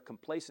actually there,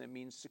 complacent,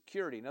 means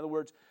security. In other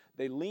words,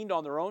 they leaned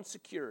on their own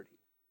security,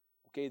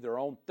 okay, their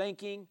own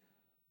thinking,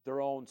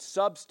 their own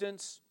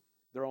substance,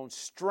 their own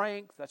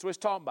strength. That's what it's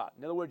talking about.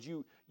 In other words,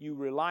 you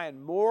relying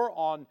more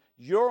on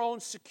your own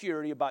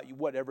security about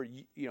whatever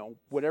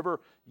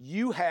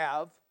you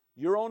have,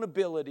 your own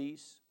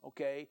abilities,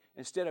 okay,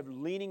 instead of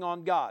leaning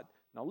on God.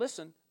 Now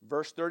listen,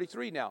 verse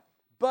 33 now.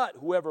 But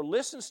whoever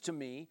listens to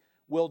me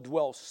will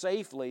dwell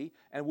safely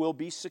and will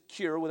be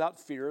secure without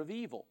fear of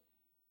evil.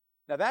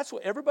 Now that's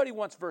what everybody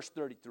wants, verse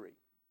 33.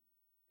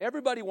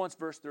 Everybody wants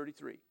verse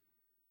 33.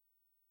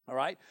 All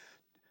right?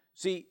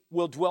 See,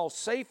 will dwell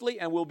safely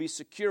and will be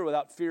secure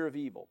without fear of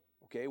evil,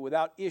 okay,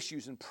 without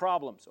issues and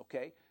problems,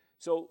 okay?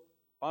 So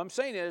what I'm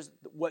saying is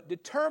what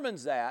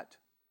determines that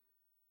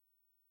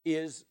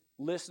is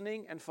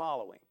listening and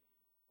following,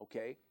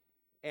 okay?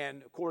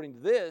 And according to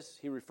this,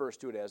 he refers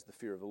to it as the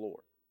fear of the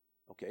Lord,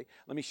 okay?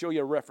 Let me show you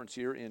a reference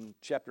here in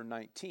chapter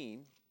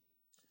 19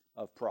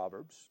 of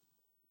Proverbs.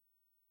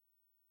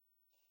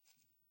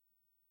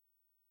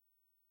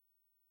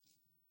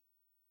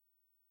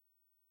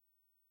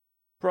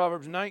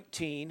 Proverbs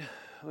 19,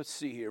 let's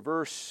see here,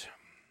 verse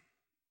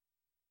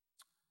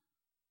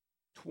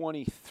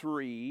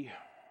 23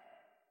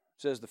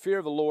 says, the fear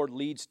of the Lord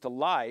leads to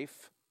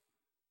life,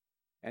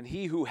 and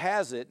he who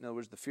has it, in other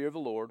words, the fear of the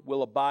Lord,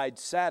 will abide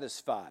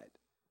satisfied,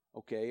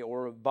 okay,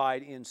 or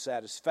abide in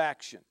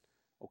satisfaction,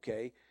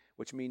 okay,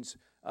 which means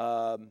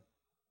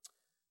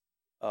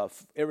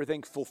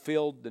everything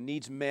fulfilled, the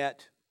needs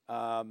met,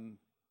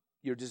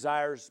 your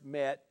desires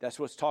met. That's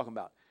what it's talking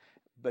about.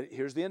 But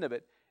here's the end of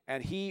it.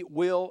 And he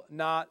will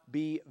not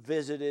be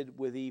visited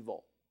with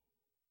evil.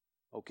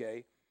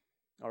 Okay?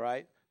 All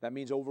right? That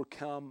means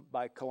overcome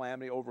by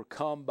calamity,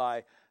 overcome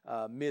by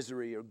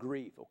misery or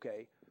grief,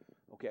 okay?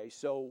 Okay,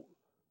 so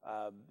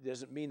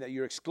doesn't mean that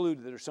you're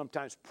excluded. There's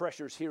sometimes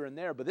pressures here and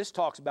there, but this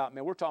talks about,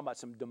 man, we're talking about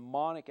some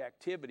demonic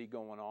activity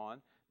going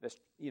on that's,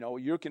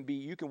 you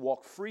can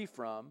walk free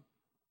from,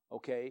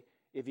 okay,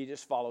 if you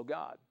just follow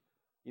God.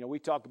 We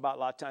talk about a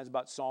lot of times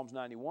about Psalms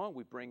 91,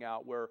 we bring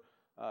out where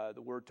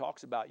the Word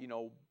talks about,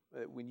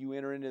 when you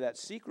enter into that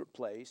secret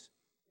place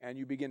and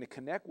you begin to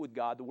connect with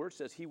God, the Word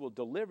says He will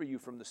deliver you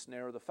from the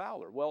snare of the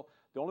fowler. Well,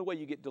 the only way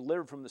you get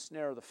delivered from the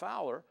snare of the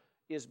fowler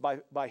is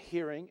by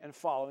hearing and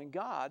following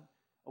God,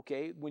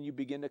 okay, when you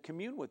begin to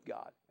commune with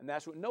God. And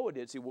that's what Noah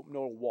did. See,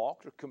 Noah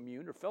walked or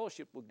communed or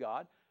fellowship with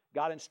God,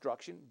 got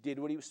instruction, did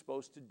what he was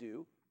supposed to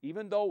do,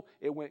 even though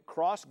it went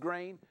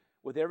cross-grain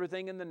with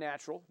everything in the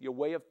natural, your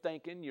way of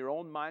thinking, your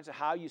own minds,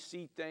 how you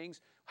see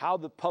things, how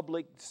the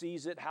public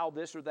sees it, how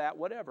this or that,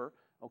 whatever,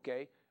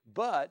 okay?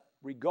 But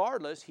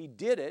regardless, he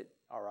did it,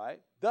 all right,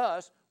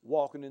 thus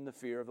walking in the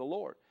fear of the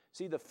Lord.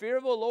 See, the fear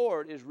of the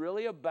Lord is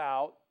really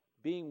about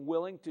being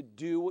willing to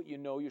do what you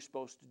know you're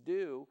supposed to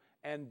do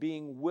and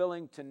being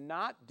willing to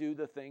not do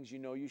the things you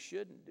know you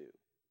shouldn't do.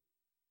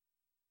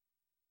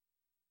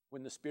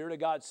 When the Spirit of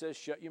God says,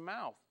 shut your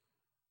mouth,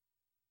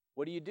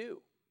 what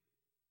do?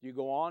 You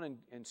go on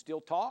and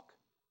still talk?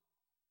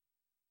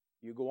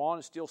 You go on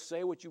and still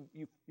say what you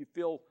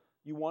feel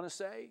you want to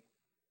say?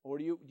 Or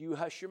do you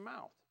hush your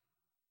mouth?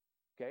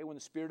 Okay, when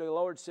the Spirit of the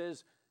Lord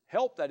says,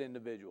 help that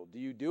individual, do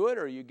you do it,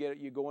 or you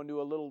go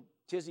into a little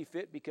tizzy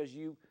fit because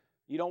you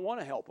don't want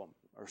to help them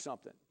or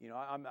something?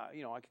 I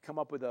could come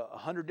up with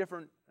 100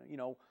 different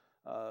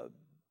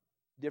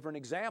different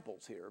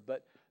examples here,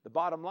 but the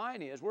bottom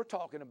line is we're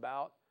talking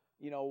about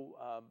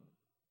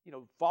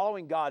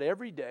following God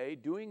every day,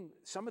 doing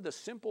some of the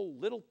simple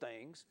little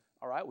things.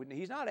 All right,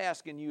 He's not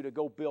asking you to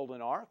go build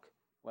an ark.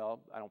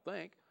 Well, I don't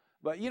think,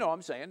 but what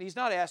I'm saying, He's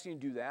not asking you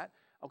to do that.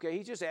 Okay,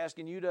 He's just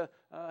asking you to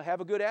have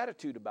a good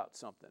attitude about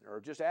something, or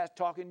just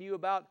talking to you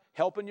about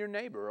helping your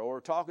neighbor, or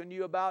talking to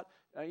you about,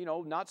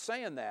 not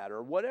saying that,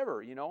 or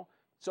whatever,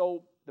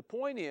 So the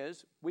point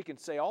is, we can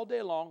say all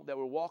day long that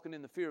we're walking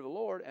in the fear of the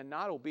Lord and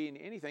not obeying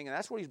anything, and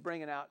that's what He's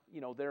bringing out,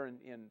 there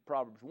in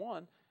Proverbs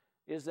 1,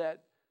 is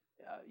that,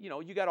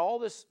 you got all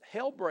this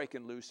hell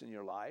breaking loose in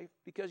your life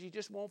because you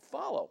just won't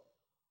follow,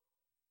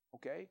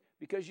 okay?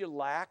 Because you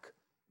lack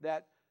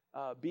that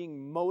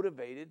being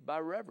motivated by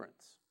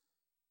reverence.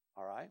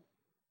 All right?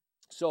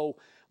 So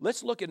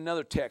let's look at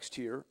another text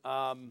here.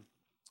 I'm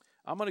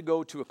going to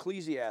go to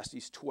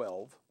Ecclesiastes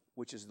 12,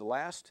 which is the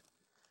last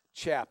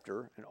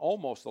chapter and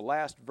almost the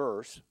last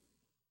verse.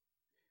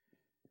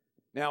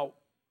 Now,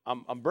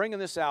 I'm bringing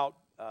this out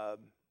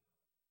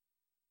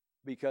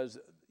because,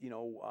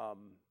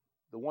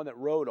 the one that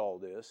wrote all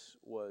this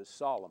was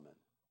Solomon,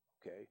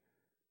 okay?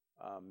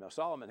 Now,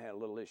 Solomon had a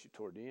little issue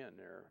toward the end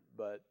there,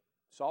 but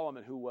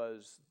Solomon, who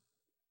was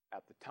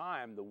at the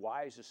time the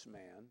wisest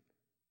man,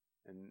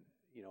 and,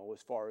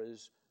 as far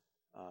as,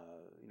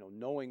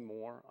 knowing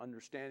more,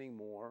 understanding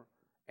more,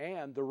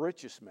 and the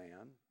richest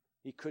man,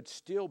 he could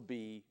still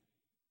be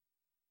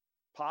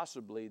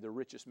possibly the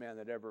richest man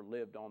that ever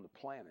lived on the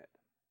planet.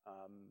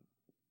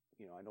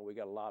 I know we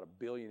got a lot of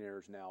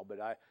billionaires now, but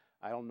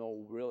I don't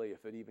know really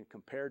if it even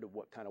compared to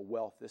what kind of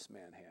wealth this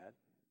man had,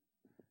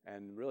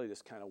 and really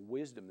this kind of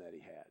wisdom that he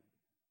had.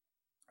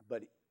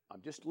 But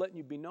I'm just letting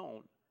you be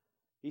known.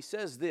 He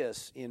says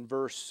this in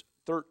verse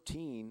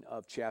 13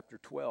 of chapter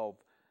 12,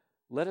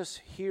 let us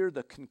hear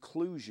the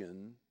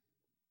conclusion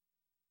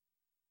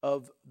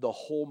of the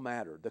whole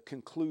matter, the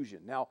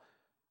conclusion. Now,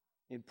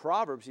 in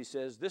Proverbs, he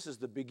says this is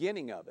the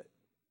beginning of it.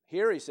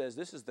 Here he says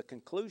this is the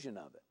conclusion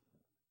of it.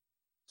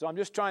 So I'm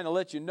just trying to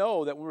let you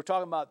know that when we're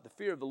talking about the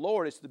fear of the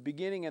Lord, it's the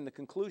beginning and the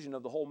conclusion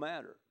of the whole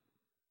matter.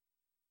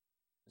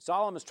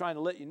 Solomon's trying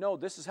to let you know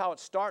this is how it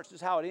starts,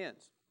 this is how it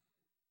ends.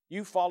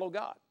 You follow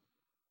God.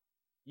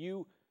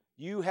 You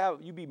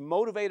be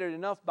motivated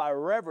enough by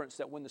reverence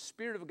that when the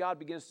Spirit of God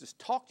begins to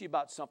talk to you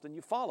about something,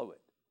 you follow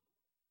it.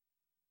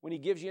 When He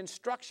gives you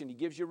instruction, He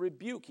gives you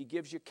rebuke, He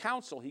gives you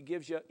counsel, He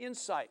gives you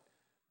insight,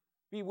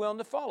 be willing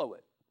to follow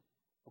it.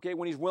 Okay,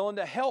 when He's willing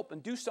to help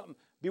and do something,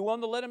 be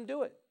willing to let Him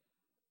do it.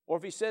 Or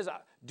if He says,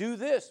 do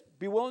this,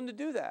 be willing to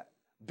do that.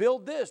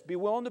 Build this, be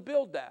willing to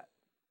build that.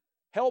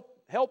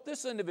 Help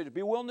this individual,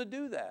 be willing to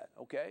do that,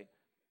 okay?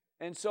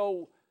 And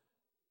so,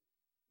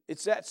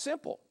 it's that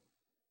simple.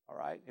 All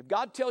right? If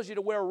God tells you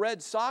to wear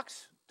red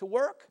socks to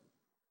work,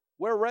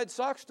 wear red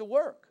socks to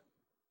work.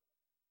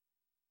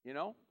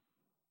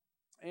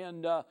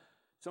 And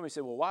somebody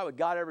said, well, why would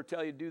God ever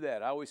tell you to do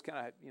that? I always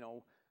kind of,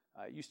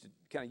 I used to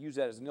kind of use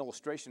that as an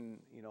illustration,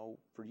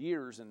 for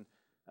years. And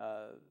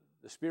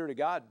the Spirit of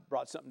God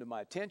brought something to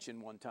my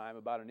attention one time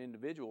about an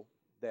individual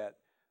that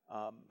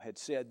had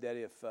said that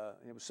if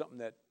it was something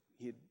that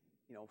he had,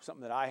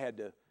 something that I had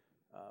to,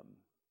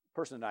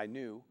 person that I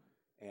knew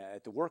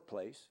at the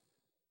workplace.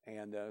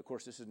 And, of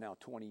course, this is now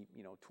 20,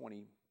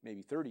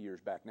 maybe 30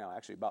 years back now,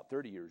 actually about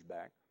 30 years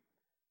back.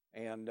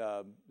 And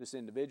this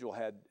individual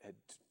had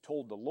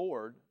told the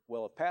Lord,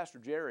 well, if Pastor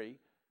Jerry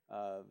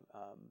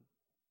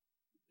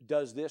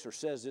does this or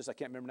says this, I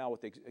can't remember now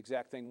what the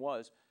exact thing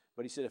was,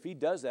 but he said, if he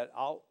does that,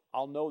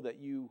 I'll know that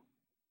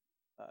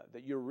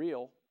you're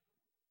real,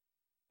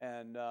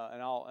 and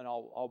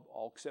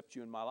I'll accept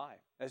you in my life.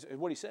 That's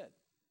what he said.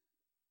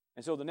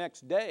 And so the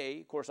next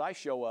day, of course, I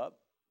show up,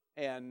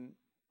 and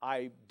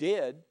I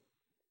did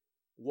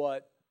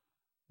what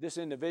this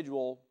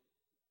individual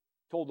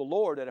told the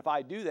Lord, that if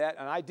I do that,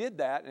 and I did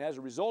that, and as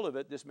a result of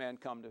it, this man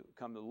come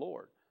to the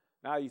Lord.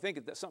 Now, you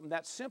think that's something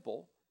that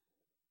simple,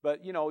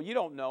 but, you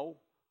don't know.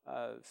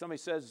 Somebody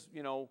says,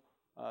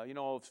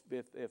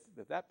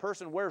 if that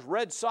person wears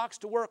red socks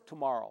to work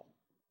tomorrow,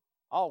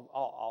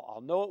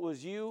 I'll know it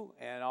was you,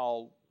 and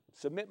I'll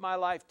submit my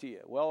life to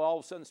you. Well, all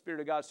of a sudden, the Spirit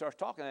of God starts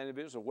talking to that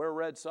individual, so wear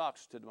red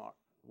socks tomorrow.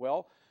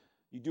 Well,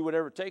 you do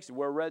whatever it takes to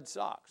wear red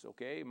socks,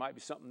 okay? It might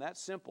be something that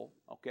simple,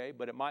 okay?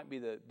 But it might be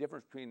the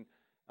difference between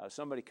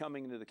somebody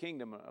coming into the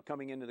kingdom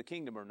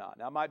or not.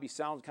 Now, it might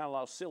sound kind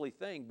of a silly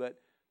thing, but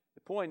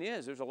the point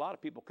is, there's a lot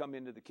of people come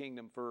into the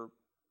kingdom for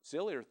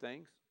sillier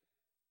things.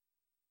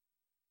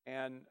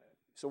 And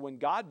so when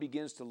God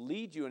begins to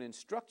lead you and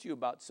instruct you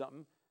about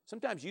something,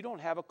 sometimes you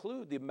don't have a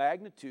clue the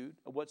magnitude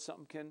of what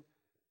something can,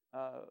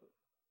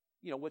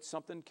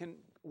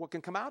 what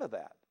can come out of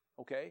that,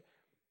 okay?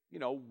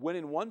 When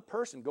in one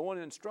person, go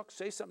and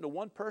say something to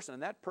one person,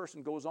 and that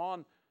person goes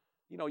on,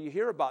 you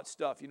hear about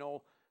stuff,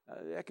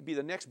 that could be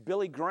the next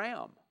Billy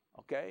Graham,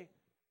 okay?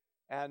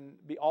 And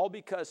all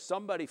because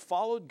somebody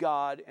followed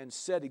God and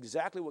said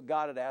exactly what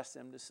God had asked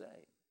them to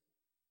say,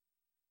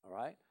 all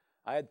right?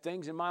 I had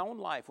things in my own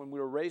life when we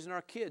were raising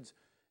our kids,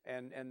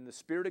 and the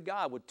Spirit of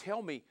God would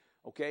tell me,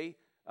 okay,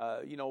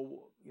 you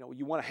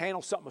want to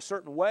handle something a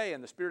certain way,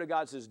 and the Spirit of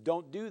God says,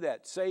 don't do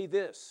that, say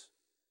this.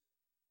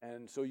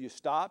 And so you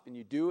stop, and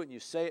you do it, and you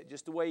say it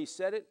just the way He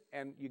said it,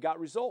 and you got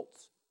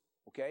results,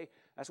 okay?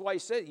 That's why He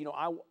said,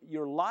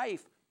 your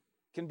life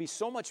can be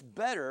so much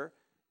better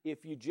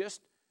if you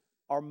just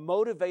are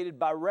motivated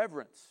by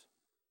reverence,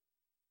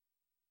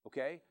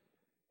 okay?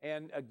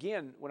 And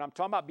again, when I'm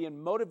talking about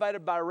being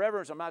motivated by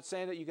reverence, I'm not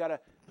saying that you gotta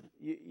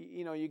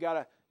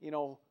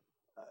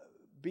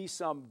be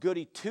some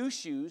goody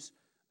two-shoes,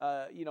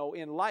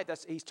 in life.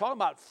 He's talking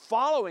about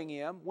following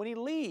Him when He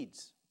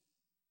leads.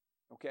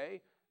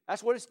 Okay,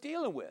 that's what it's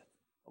dealing with.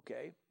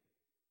 Okay,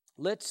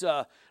 let's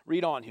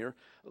read on here.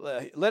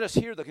 Let us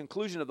hear the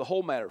conclusion of the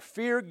whole matter.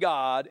 Fear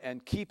God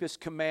and keep His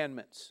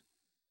commandments,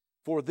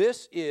 for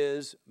this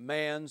is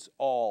man's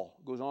all.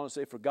 It goes on to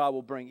say, for God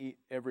will bring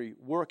every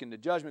work into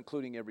judgment,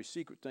 including every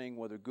secret thing,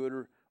 whether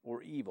good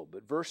or evil.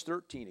 But verse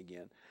 13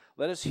 again.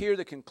 Let us hear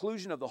the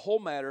conclusion of the whole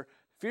matter.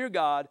 Fear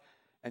God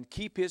and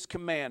keep His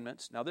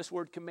commandments. Now, this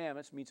word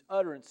commandments means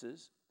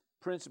utterances,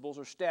 principles,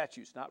 or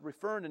statutes. Not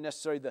referring to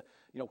necessarily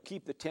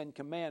keep the 10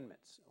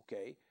 commandments.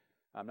 Okay,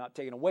 I'm not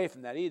taking away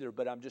from that either,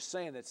 but I'm just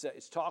saying that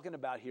it's talking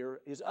about here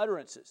His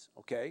utterances.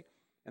 Okay,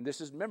 and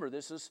this is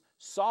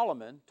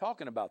Solomon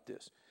talking about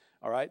this.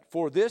 All right,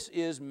 for this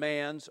is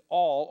man's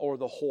all, or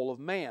the whole of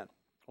man.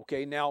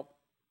 Okay, now,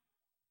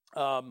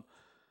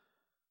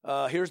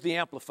 here's the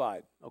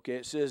Amplified. Okay,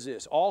 it says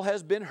this: all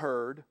has been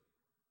heard.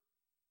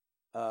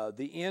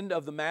 The end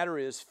of the matter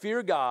is,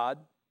 fear God,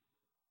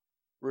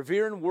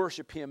 revere and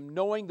worship Him,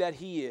 knowing that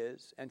He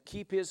is, and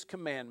keep His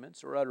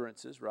commandments, or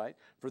utterances, right?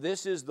 For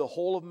this is the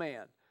whole of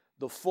man.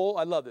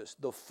 I love this,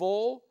 the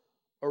full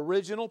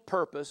original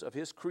purpose of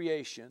His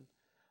creation,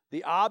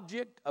 the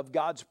object of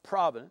God's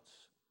providence,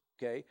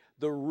 okay,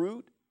 the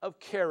root of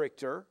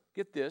character,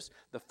 get this,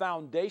 the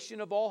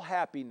foundation of all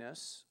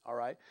happiness, all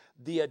right,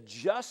 the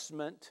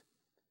adjustment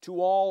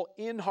to all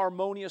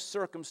inharmonious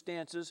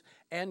circumstances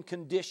and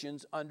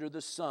conditions under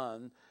the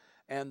sun,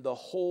 and the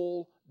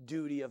whole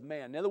duty of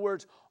man. In other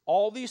words,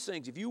 all these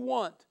things, if you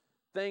want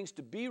things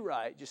to be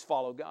right, just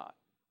follow God.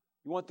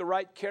 You want the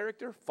right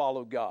character?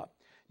 Follow God.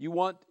 You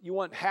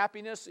want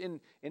happiness in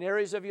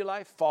areas of your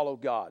life? Follow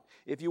God.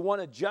 If you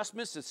want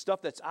adjustments to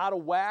stuff that's out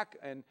of whack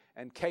and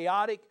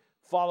chaotic,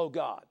 follow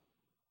God.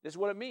 This is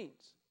what it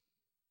means.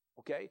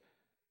 Okay?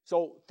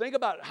 So think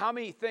about how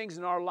many things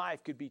in our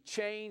life could be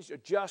changed,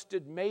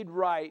 adjusted, made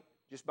right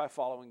just by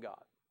following God.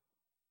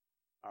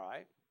 All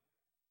right?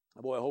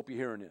 Boy, I hope you're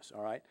hearing this.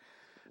 All right?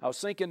 I was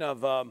thinking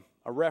of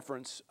a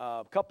reference,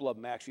 a couple of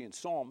them actually, in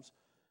Psalms.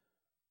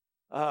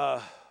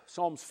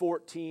 Psalms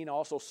 14,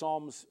 also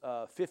Psalms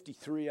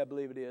 53, I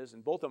believe it is,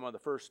 and both of them are the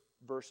first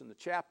verse in the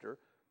chapter.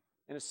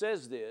 And it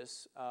says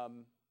this, that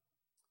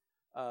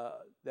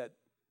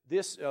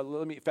this,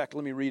 let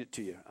me read it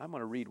to you. I'm going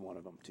to read one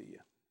of them to you.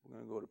 We're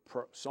going to go to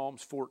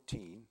Psalms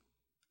 14.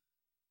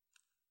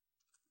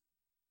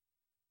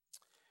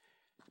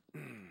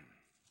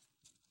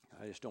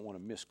 I just don't want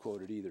to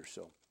misquote it either.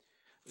 So,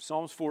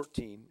 Psalms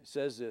 14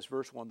 says this,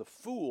 verse 1, the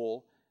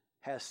fool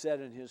has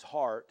said in his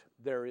heart,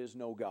 there is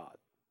no God.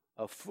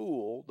 The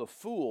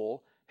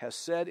fool has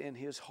said in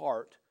his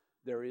heart,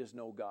 there is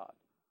no God.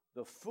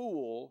 The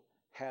fool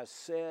has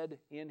said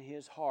in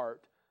his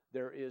heart,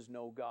 there is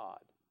no God.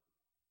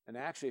 And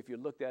actually, if you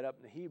look that up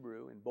in the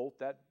Hebrew, in both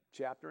that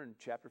chapter and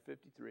chapter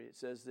 53, it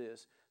says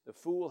this, the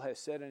fool has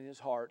said in his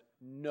heart,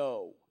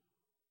 no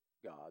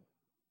God.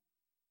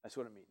 That's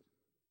what it means.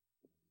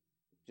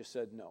 Just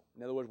said no.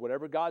 In other words,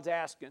 whatever God's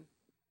asking,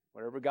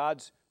 whatever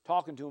God's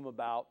talking to them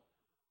about,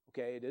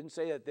 okay, it didn't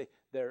say that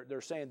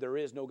they're saying there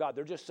is no God.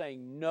 They're just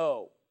saying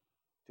no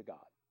to God.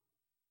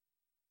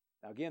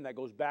 Now again, that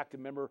goes back to,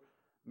 remember,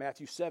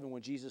 Matthew 7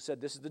 when Jesus said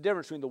this is the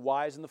difference between the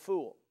wise and the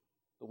fool.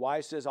 The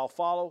wise says, I'll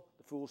follow.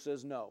 The fool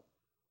says no.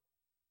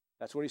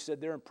 That's what he said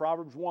there in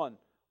Proverbs 1.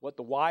 What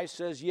the wise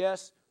says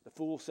yes, the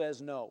fool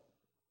says no.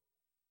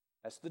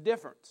 That's the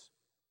difference.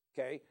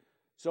 Okay?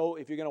 So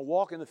if you're going to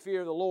walk in the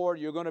fear of the Lord,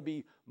 you're going to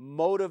be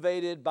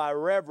motivated by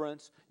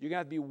reverence. You're going to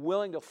have to be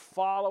willing to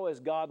follow as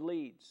God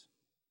leads.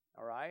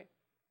 All right?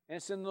 And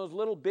it's in those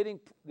little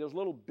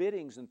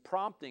biddings and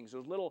promptings,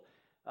 those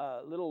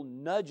little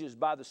nudges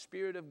by the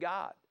Spirit of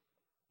God.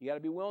 You got to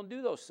be willing to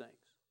do those things.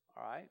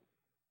 All right?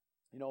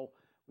 You know,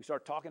 we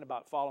start talking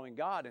about following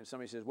God, and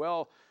somebody says,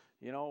 well,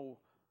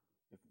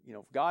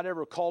 if God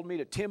ever called me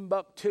to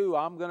Timbuktu,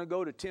 I'm going to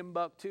go to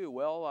Timbuktu.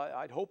 Well,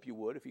 I'd hope you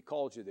would if He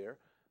called you there.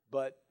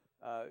 But,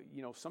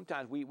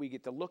 sometimes we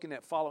get to looking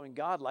at following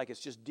God like it's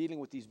just dealing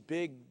with these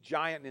big,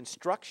 giant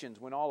instructions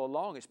when all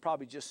along it's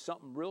probably just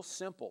something real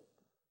simple.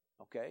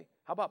 Okay?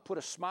 How about put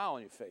a smile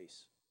on your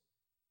face?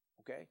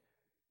 Okay?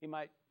 He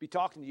might be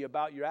talking to you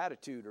about your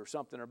attitude or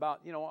something, or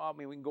about, we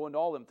can go into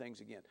all them things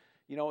again.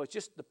 It's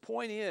just, the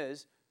point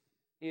is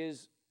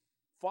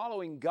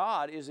following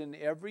God is in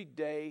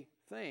everyday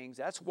things.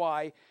 That's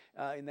why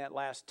in that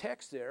last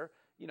text there,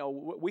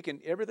 we can,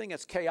 everything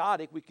that's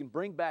chaotic, we can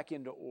bring back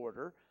into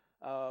order.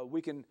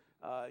 We can,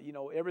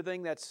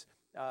 everything that's,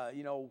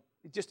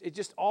 it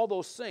just all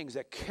those things,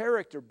 that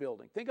character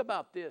building. Think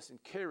about this in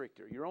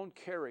character. Your own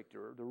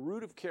character, the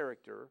root of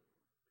character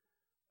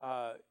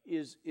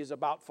is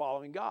about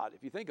following God.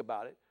 If you think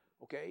about it,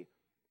 okay,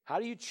 how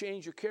do you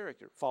change your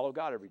character? Follow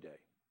God every day.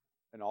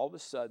 And all of a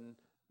sudden,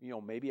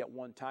 maybe at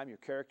one time your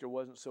character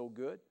wasn't so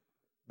good,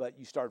 but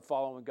you started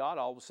following God.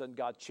 All of a sudden,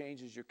 God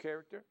changes your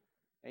character.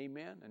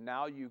 Amen. And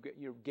now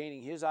you're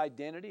gaining His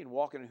identity and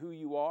walking in who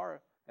you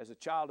are as a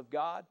child of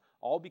God,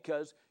 all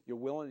because you're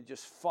willing to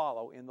just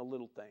follow in the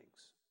little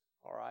things.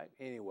 All right.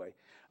 Anyway,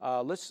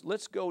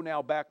 let's go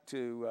now back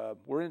to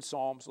we're in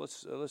Psalms.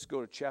 Let's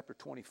go to chapter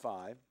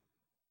 25.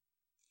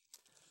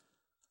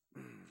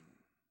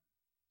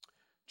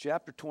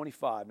 Chapter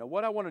 25. Now,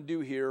 what I want to do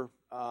here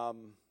for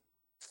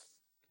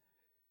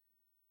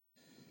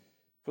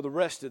the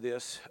rest of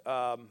this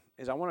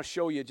is I want to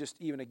show you just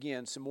even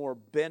again some more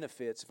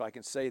benefits, if I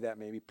can say that,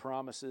 maybe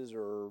promises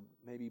or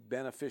maybe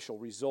beneficial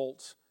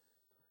results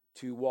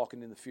to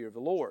walking in the fear of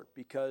the Lord,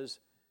 because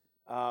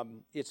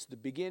it's the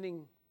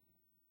beginning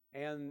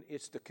and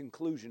it's the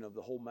conclusion of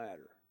the whole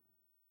matter.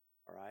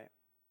 All right?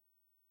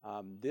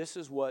 This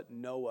is what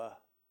Noah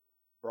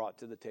brought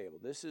to the table.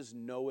 This is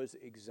Noah's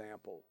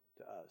example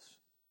to us.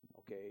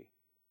 Okay?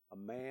 A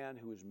man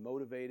who is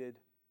motivated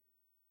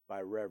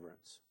by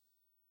reverence.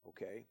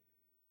 Okay?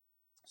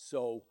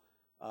 So,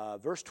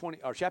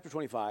 chapter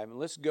 25, and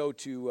let's go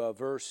to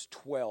verse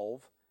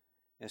 12.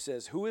 And it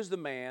says, who is the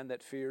man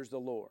that fears the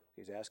Lord?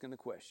 He's asking the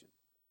question.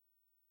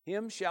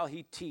 Him shall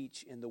he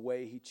teach in the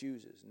way he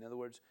chooses. In other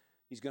words,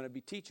 he's going to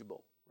be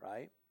teachable,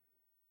 right?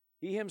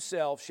 He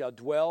himself shall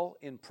dwell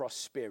in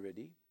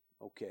prosperity,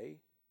 okay?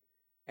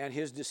 And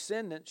his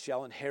descendants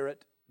shall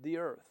inherit the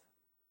earth.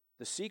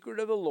 The secret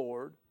of the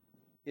Lord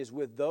is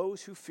with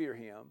those who fear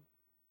Him,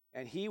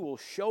 and He will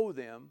show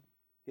them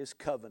His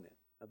covenant.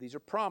 Now, these are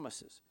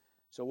promises.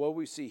 So what do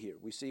we see here?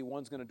 We see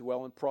one's going to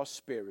dwell in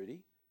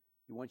prosperity.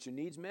 You want your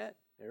needs met?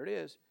 There it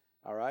is.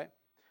 All right.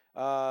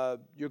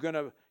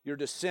 Your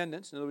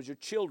descendants, in other words, your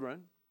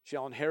children,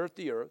 shall inherit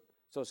the earth.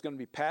 So it's going to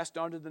be passed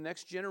on to the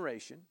next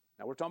generation.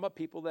 Now we're talking about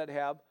people that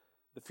have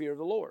the fear of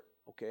the Lord.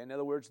 Okay. In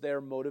other words,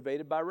 they're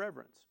motivated by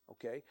reverence.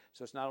 Okay.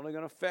 So it's not only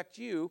going to affect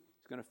you,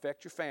 it's going to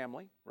affect your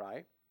family.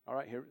 Right. All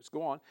right. Here, let's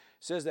go on. It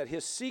says that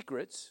his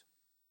secrets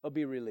will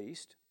be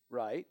released.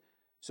 Right.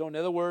 So in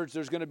other words,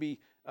 there's going to be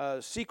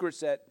secrets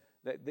that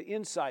the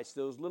insights,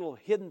 those little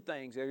hidden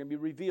things, they're going to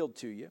be revealed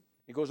to you.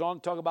 He goes on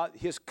to talk about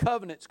his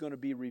covenant's going to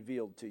be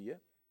revealed to you.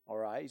 All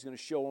right? He's going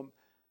to show them,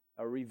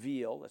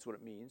 reveal, that's what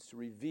it means, to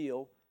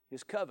reveal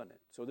his covenant.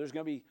 So there's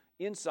going to be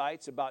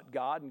insights about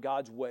God and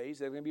God's ways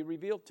that are going to be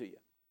revealed to you.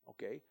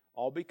 Okay?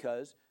 All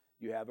because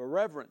you have a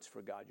reverence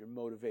for God. You're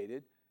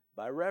motivated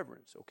by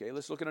reverence. Okay?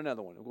 Let's look at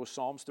another one. We'll go to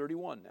Psalms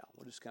 31 now.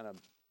 We'll just kind of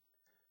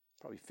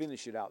probably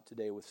finish it out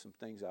today with some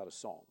things out of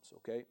Psalms.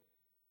 Okay?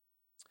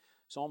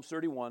 Psalms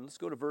 31, let's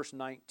go to verse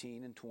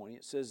 19 and 20.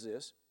 It says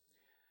this.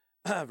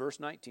 Verse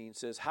 19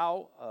 says,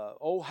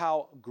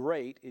 how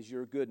great is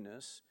your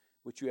goodness,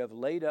 which you have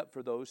laid up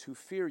for those who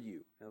fear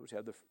you. In other words,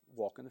 have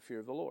walk in the fear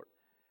of the Lord,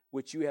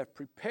 which you have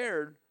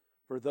prepared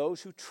for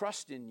those who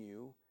trust in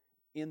you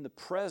in the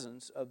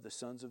presence of the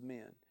sons of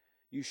men.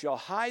 You shall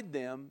hide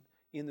them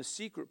in the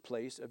secret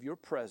place of your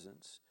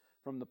presence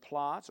from the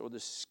plots or the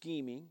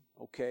scheming,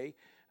 okay,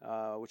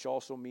 which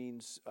also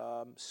means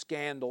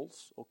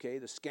scandals, okay,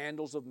 the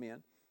scandals of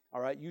men. All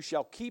right, you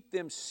shall keep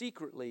them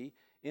secretly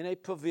in a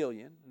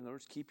pavilion, in other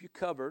words, keep you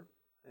covered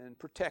and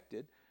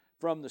protected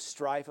from the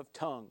strife of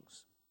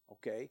tongues,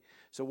 okay?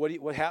 So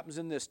what happens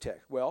in this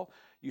text? Well,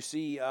 you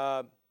see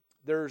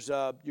you're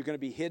going to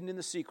be hidden in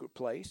the secret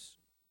place.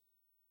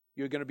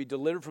 You're going to be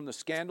delivered from the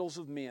scandals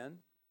of men,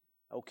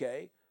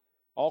 okay?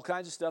 All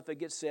kinds of stuff that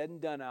gets said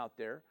and done out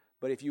there.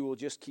 But if you will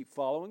just keep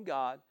following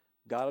God,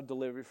 God will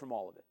deliver you from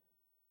all of it.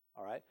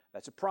 All right?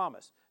 That's a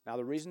promise. Now,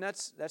 the reason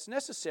that's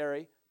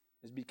necessary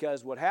is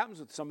because what happens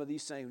with some of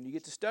these things, when you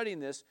get to studying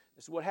this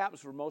is what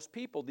happens for most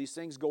people. These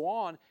things go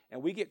on,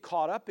 and we get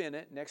caught up in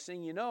it. Next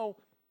thing you know,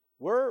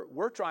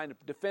 we're trying to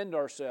defend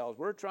ourselves.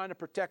 We're trying to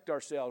protect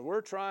ourselves.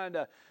 We're trying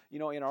to,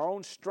 in our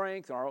own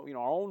strength, our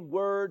own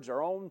words,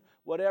 our own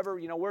whatever,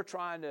 we're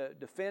trying to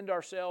defend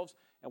ourselves.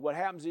 And what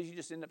happens is you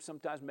just end up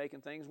sometimes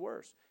making things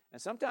worse. And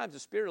sometimes the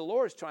Spirit of the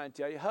Lord is trying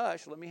to tell you,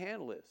 hush, let me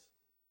handle this.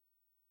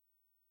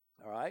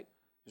 All right?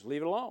 Just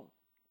leave it alone.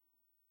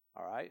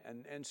 All right?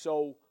 And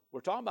so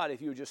we're talking about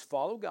if you just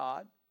follow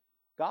God,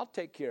 God will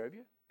take care of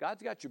you.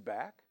 God's got your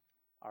back.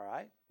 All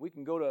right? We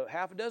can go to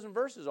half a dozen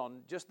verses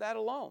on just that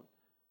alone,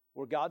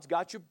 where God's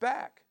got your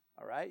back,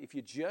 all right, if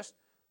you just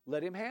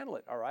let Him handle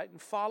it, all right,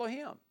 and follow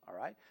Him, all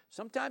right.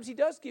 Sometimes He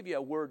does give you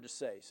a word to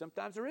say.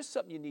 Sometimes there is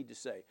something you need to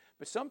say.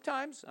 But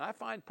sometimes, and I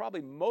find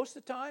probably most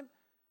of the time,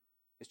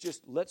 it's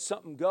just let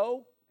something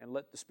go and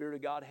let the Spirit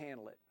of God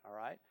handle it, all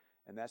right.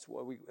 And that's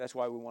why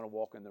we want to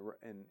walk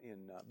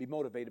be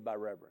motivated by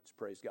reverence.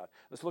 Praise God.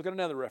 Let's look at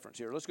another reference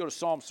here. Let's go to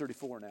Psalm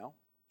 34 now.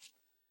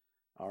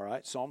 All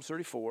right, Psalm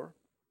 34.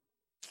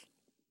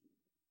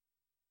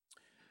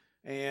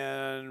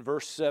 And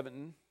verse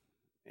 7,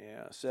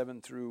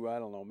 7 through, I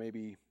don't know,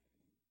 maybe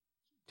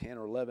 10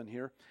 or 11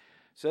 here,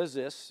 says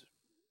this,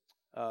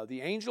 the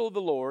angel of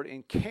the Lord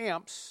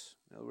encamps,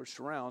 in other words,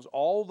 surrounds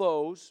all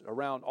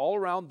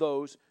around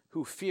those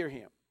who fear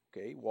Him.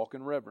 Okay, walk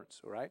in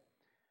reverence, all right?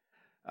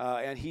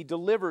 And He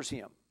delivers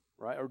him,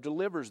 right, or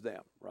delivers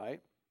them, right?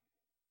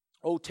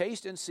 Oh,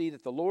 taste and see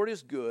that the Lord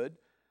is good.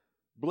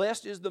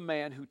 Blessed is the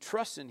man who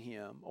trusts in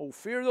Him. Oh,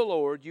 fear the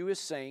Lord, you His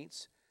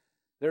saints.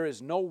 There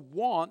is no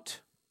want,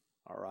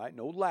 all right,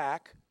 no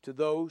lack to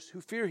those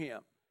who fear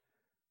Him.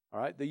 All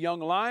right, the young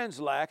lions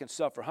lack and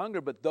suffer hunger,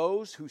 but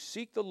those who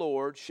seek the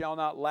Lord shall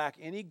not lack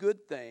any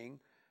good thing.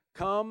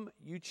 Come,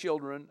 you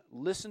children,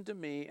 listen to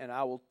me, and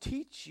I will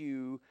teach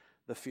you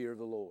the fear of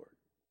the Lord.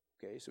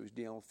 Okay, so He's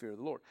dealing with fear of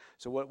the Lord.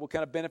 So what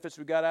kind of benefits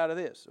we got out of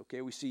this?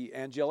 Okay, we see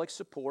angelic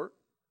support.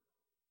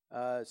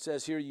 It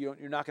says here you're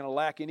not going to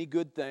lack any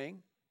good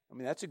thing. I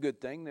mean, that's a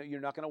good thing.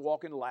 You're not going to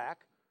walk in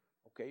lack.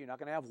 Okay, you're not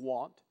going to have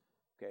want.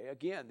 Okay,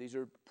 again, these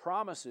are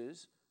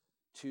promises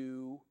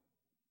to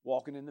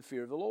walking in the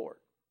fear of the Lord.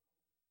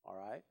 All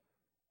right?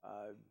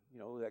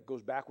 That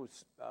goes back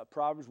with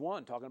Proverbs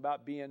 1, talking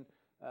about being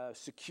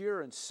secure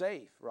and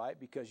safe, right?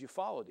 Because you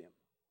followed Him.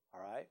 All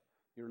right?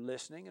 You're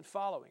listening and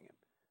following Him.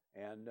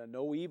 And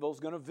no evil is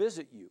going to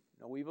visit you.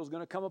 No evil is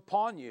going to come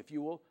upon you if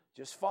you will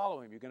just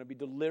follow Him. You're going to be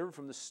delivered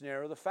from the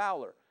snare of the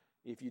fowler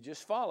if you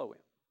just follow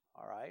Him.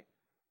 All right?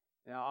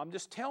 Now, I'm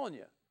just telling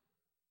you,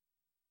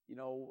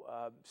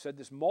 said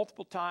this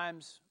multiple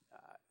times.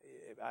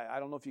 I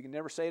don't know if you can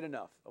never say it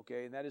enough,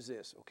 okay? And that is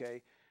this,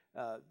 okay?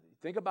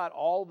 Think about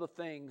all the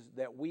things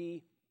that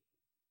we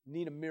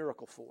need a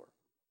miracle for,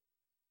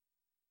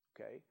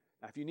 okay?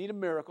 Now, if you need a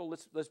miracle,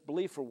 let's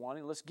believe for one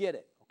and let's get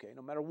it, okay?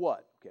 No matter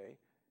what, okay?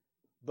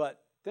 But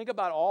think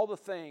about all the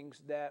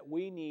things that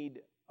we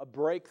need a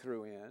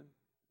breakthrough in,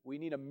 we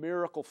need a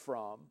miracle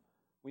from,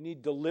 we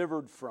need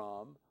delivered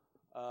from,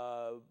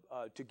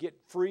 to get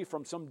free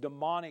from some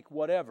demonic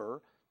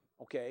whatever.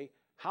 Okay,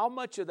 how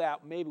much of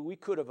that maybe we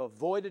could have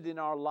avoided in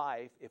our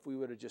life if we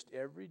would have just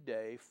every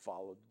day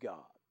followed God?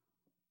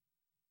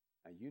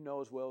 Now, you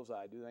know as well as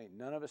I do, ain't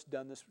none of us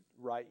done this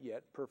right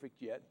yet,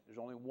 perfect yet. There's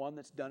only one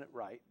that's done it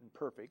right and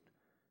perfect,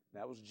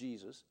 and that was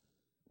Jesus,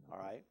 all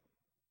right?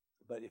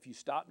 But if you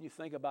stop and you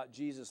think about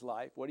Jesus'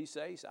 life, what did He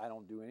say? He said, I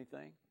don't do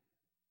anything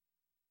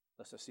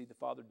unless I see the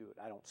Father do it.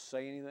 I don't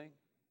say anything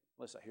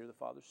unless I hear the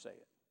Father say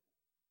it.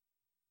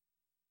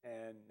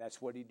 And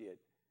that's what He did.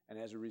 And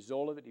as a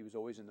result of it, He was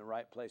always in the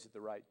right place at the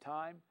right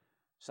time.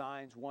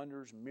 Signs,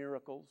 wonders,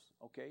 miracles,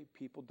 okay?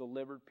 People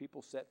delivered,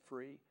 people set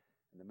free.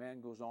 And the man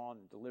goes on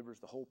and delivers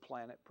the whole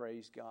planet,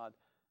 praise God,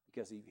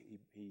 because he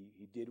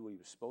did what He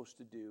was supposed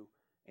to do.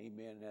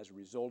 Amen. And as a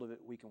result of it,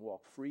 we can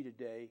walk free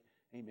today,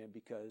 amen,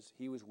 because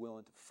He was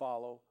willing to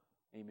follow,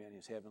 amen,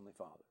 His Heavenly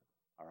Father.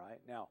 All right?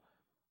 Now,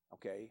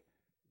 okay,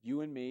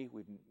 you and me,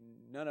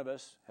 none of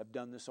us have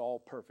done this all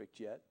perfect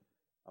yet,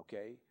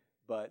 okay?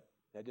 But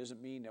that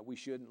doesn't mean that we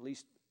shouldn't at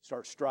least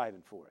start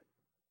striving for it,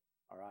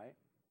 all right?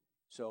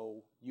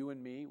 So you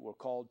and me, we're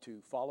called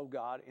to follow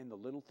God in the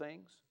little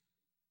things,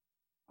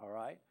 all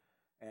right?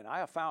 And I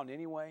have found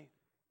anyway,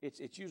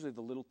 it's usually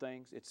the little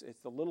things. It's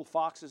the little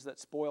foxes that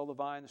spoil the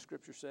vine, the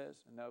Scripture says.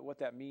 And what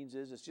that means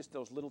is it's just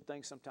those little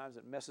things sometimes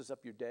that messes up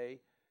your day,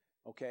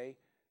 okay?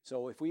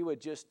 So if we would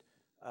just,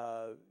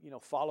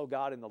 follow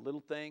God in the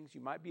little things,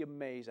 you might be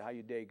amazed at how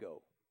your day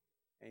go.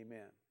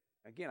 Amen.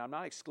 Again, I'm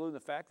not excluding the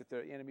fact that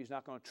the enemy's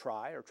not going to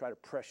try to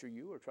pressure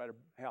you or try to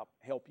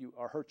help you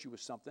or hurt you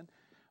with something,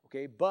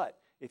 okay? But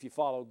if you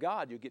follow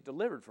God, you'll get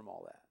delivered from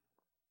all that,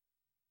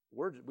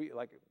 I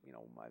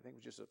think it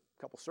was just a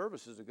couple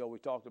services ago, we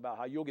talked about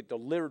how you'll get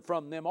delivered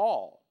from them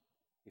all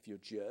if you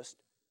just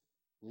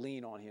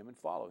lean on Him and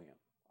follow Him.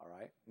 All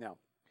right? Now,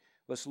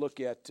 let's look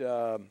at,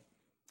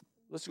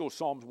 let's go to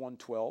Psalms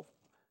 112,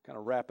 kind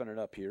of wrapping it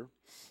up here.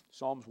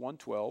 Psalms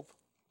 112.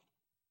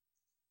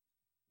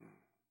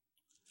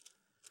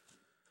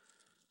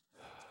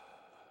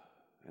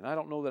 And I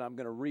don't know that I'm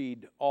going to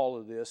read all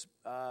of this.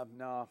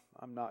 No,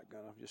 I'm not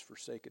going to, just for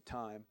sake of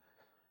time.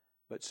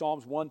 But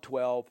Psalms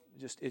 112,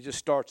 it just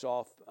starts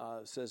off,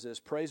 says this,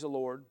 "Praise the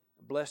Lord,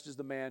 blessed is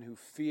the man who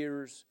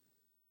fears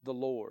the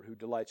Lord, who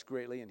delights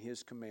greatly in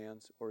His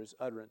commands," or His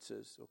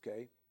utterances,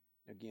 okay?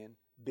 Again,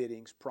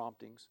 biddings,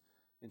 promptings,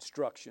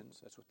 instructions,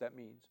 that's what that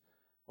means.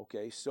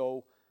 Okay,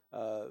 so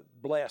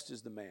blessed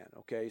is the man,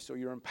 okay? So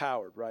you're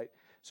empowered, right?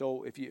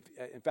 So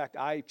in fact,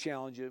 I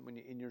challenge you, when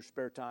in your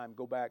spare time,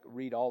 go back,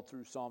 read all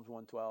through Psalms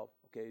 112,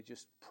 okay?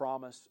 Just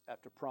promise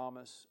after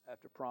promise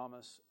after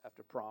promise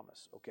after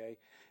promise, okay?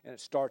 And it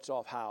starts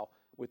off how?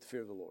 With the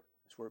fear of the Lord.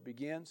 That's where it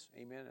begins,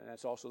 amen, and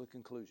that's also the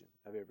conclusion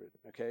of everything,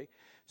 okay?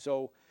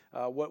 So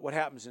what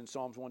happens in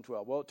Psalms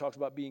 112? Well, it talks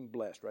about being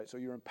blessed, right? So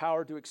you're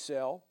empowered to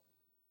excel,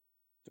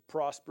 to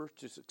prosper,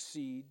 to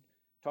succeed.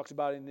 Talks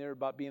about in there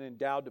about being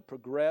endowed to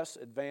progress,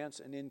 advance,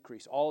 and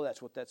increase. All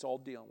that's what that's all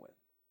dealing with,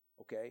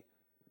 okay?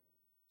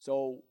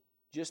 So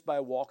just by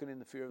walking in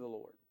the fear of the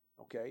Lord,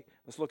 okay?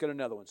 Let's look at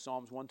another one,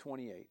 Psalms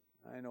 128.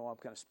 I know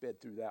I've kind of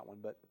sped through that one,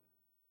 but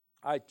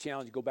I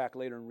challenge you to go back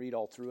later and read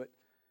all through it.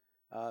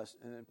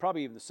 And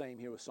probably even the same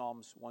here with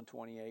Psalms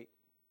 128.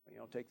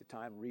 Take the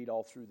time, read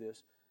all through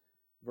this.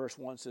 Verse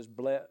 1 says,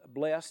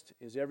 "Blessed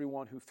is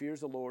everyone who fears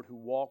the Lord, who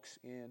walks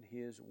in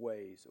His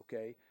ways,"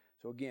 okay?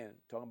 So again,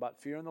 talking about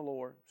fearing the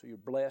Lord, so you're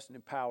blessed and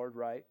empowered,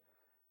 right?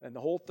 And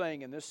the whole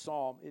thing in this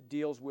psalm, it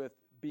deals with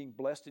being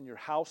blessed in your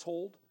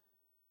household,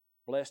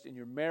 blessed in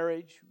your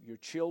marriage, your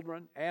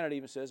children, and it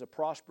even says a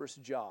prosperous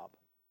job.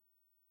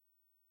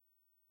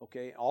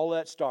 Okay, all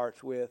that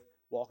starts with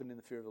walking in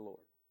the fear of the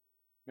Lord.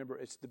 Remember,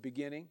 it's the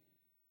beginning,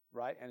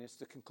 right? And it's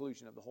the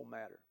conclusion of the whole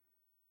matter.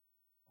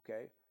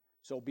 Okay?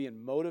 So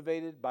being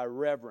motivated by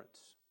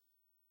reverence.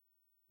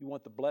 You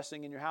want the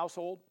blessing in your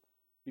household?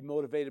 Be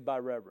motivated by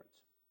reverence.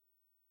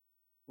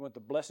 You want the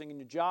blessing in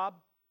your job?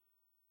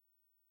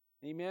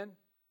 Amen?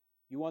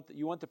 You want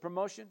the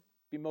promotion?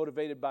 Be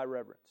motivated by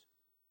reverence.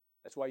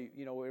 That's why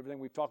everything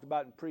we've talked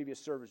about in previous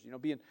services.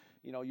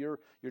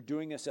 You're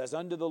doing this as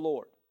unto the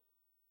Lord.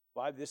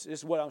 Why? This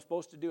is what I'm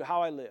supposed to do,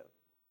 how I live.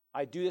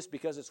 I do this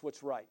because it's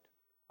what's right.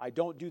 I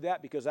don't do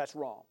that because that's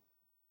wrong.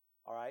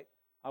 All right?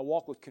 I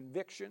walk with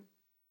conviction.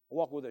 I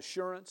walk with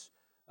assurance,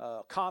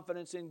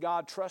 confidence in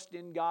God, trust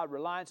in God,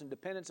 reliance and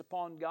dependence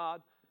upon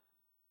God,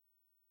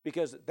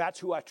 because that's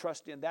who I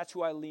trust in. That's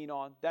who I lean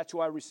on. That's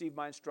who I receive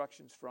my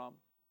instructions from.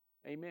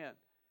 Amen.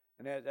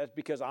 And that's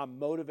because I'm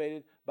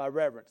motivated by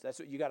reverence. That's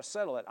what you got to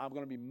settle it. I'm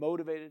going to be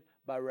motivated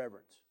by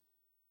reverence.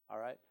 All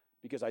right?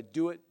 Because I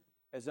do it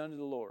as unto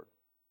the Lord.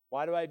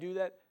 Why do I do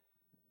that?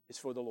 It's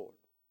for the Lord.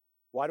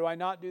 Why do I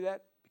not do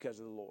that? Because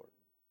of the Lord.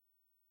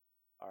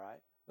 All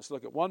right? Let's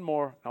look at one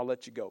more, and I'll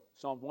let you go.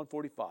 Psalms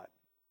 145.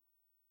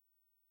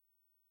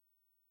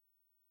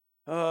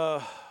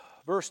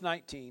 Verse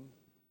 19.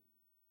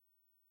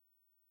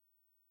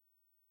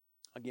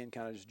 Again,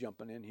 kind of just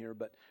jumping in here,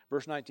 but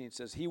verse 19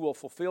 says, "He will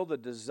fulfill the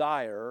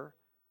desire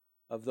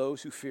of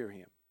those who fear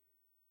Him.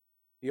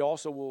 He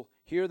also will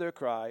hear their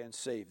cry and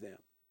save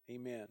them."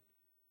 Amen.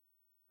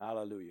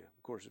 Hallelujah.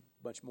 Of course, a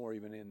bunch more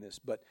even in this,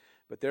 but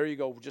there you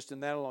go. Just in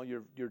that alone,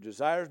 your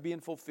desires being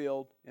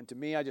fulfilled. And to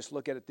me, I just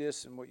look at it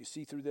this, and what you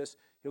see through this,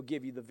 He'll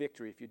give you the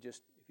victory if you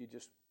just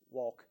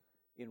walk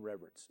in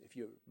reverence. If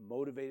you're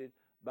motivated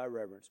by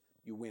reverence,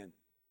 you win.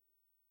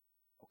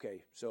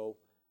 Okay, so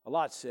a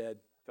lot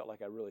said. Felt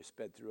like I really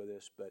sped through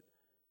this, but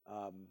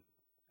I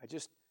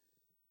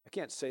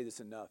can't say this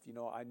enough.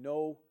 I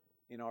know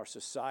in our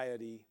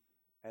society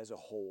as a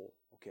whole,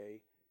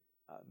 okay,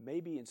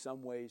 maybe in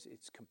some ways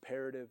it's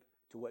comparative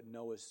to what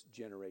Noah's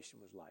generation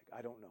was like.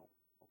 I don't know,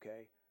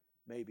 okay?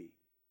 Maybe,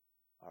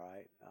 all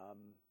right?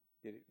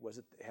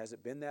 Has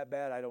it been that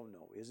bad? I don't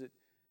know. Has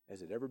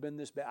it ever been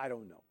this bad? I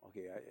don't know,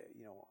 okay?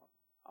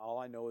 All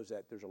I know is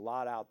that there's a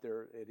lot out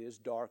there. It is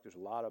dark. There's a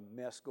lot of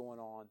mess going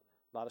on,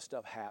 a lot of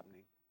stuff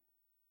happening.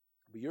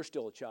 But you're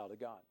still a child of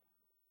God.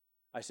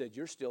 I said,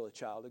 you're still a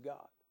child of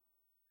God.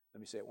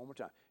 Let me say it one more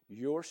time.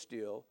 You're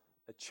still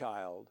a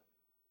child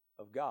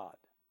of God.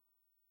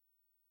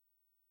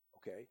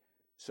 Okay?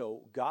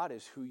 So God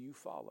is who you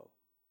follow.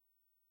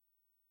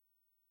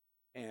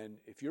 And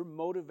if you're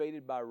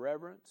motivated by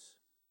reverence,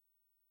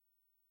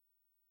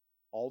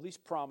 all these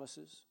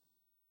promises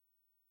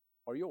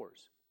are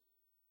yours.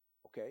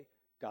 Okay?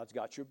 God's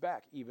got your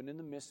back, even in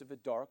the midst of a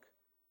dark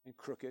and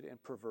crooked and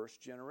perverse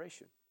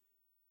generation.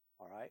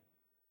 All right?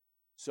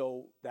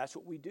 So that's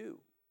what we do.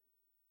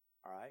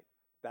 All right?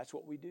 That's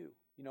what we do.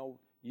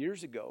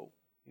 Years ago,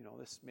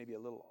 this may be a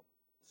little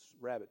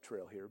rabbit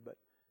trail here, but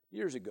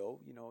years ago,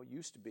 it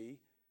used to be,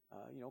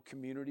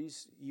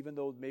 communities, even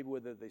though maybe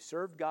whether they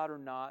served God or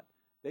not,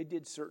 they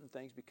did certain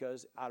things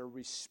because out of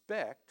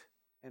respect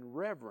and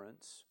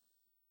reverence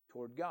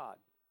toward God.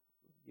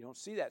 You don't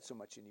see that so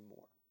much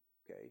anymore,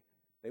 okay?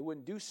 They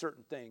wouldn't do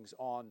certain things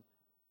on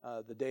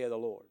the day of the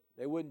Lord.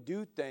 They wouldn't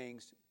do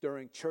things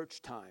during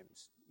church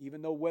times,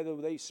 even though whether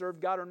they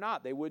served God or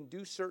not, they wouldn't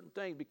do certain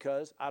things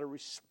because out of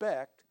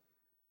respect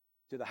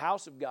to the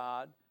house of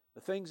God,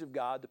 the things of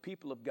God, the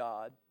people of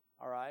God,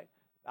 all right,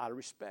 out of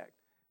respect.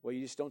 Well,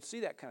 you just don't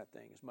see that kind of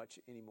thing as much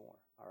anymore,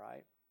 all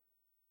right?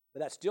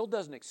 But that still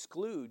doesn't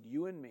exclude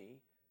you and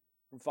me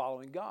from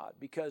following God,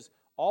 because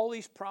all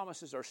these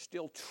promises are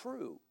still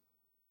true.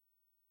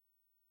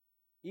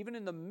 Even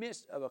in the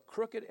midst of a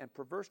crooked and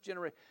perverse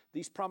generation,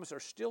 these promises are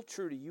still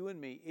true to you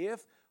and me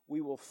if we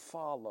will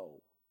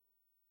follow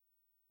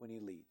when He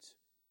leads.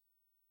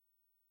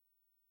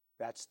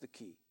 That's the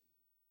key.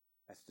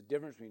 That's the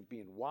difference between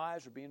being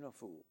wise or being a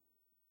fool.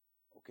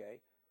 Okay?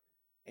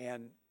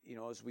 And,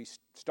 as we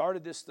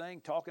started this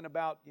thing talking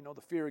about,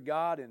 the fear of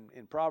God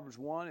in Proverbs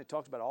 1, it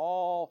talks about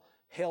all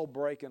hell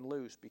breaking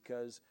loose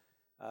because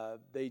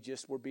they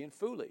just were being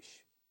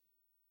foolish.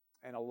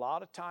 And a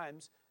lot of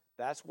times,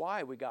 that's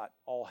why we got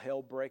all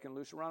hell breaking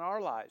loose around our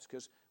lives,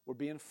 because we're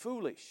being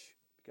foolish,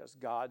 because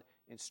God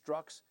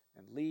instructs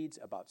and leads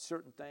about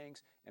certain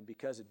things, and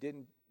because it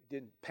didn't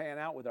pan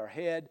out with our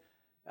head,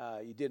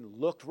 it didn't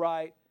look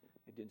right,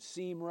 it didn't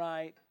seem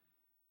right,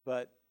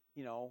 but,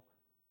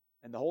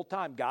 and the whole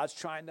time God's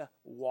trying to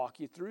walk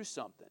you through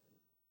something,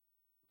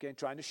 okay,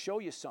 trying to show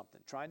you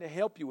something, trying to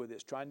help you with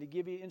this, trying to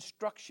give you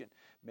instruction,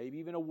 maybe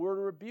even a word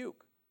of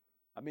rebuke.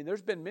 I mean,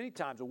 there's been many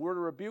times a word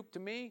of rebuke to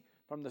me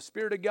from the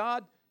Spirit of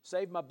God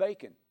saved my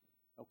bacon,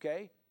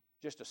 okay?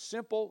 Just a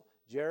simple,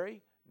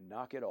 Jerry,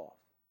 knock it off.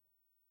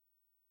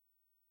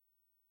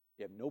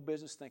 You have no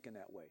business thinking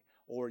that way.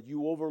 Or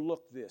you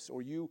overlooked this,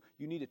 or you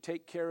need to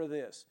take care of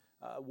this,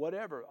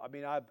 whatever. I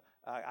mean,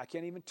 I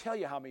can't even tell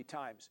you how many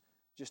times,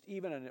 just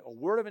even a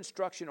word of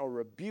instruction or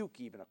rebuke,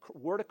 even a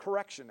word of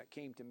correction that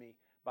came to me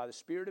by the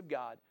Spirit of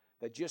God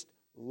that just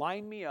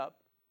lined me up,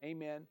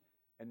 amen,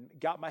 and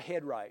got my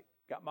head right,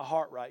 got my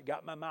heart right,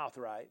 got my mouth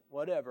right,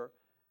 whatever.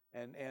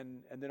 And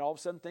then all of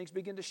a sudden things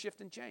begin to shift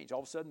and change. All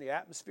of a sudden the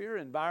atmosphere,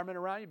 environment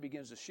around you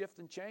begins to shift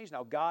and change.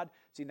 Now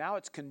now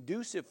it's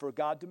conducive for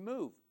God to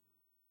move.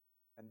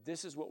 And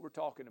this is what we're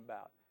talking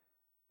about.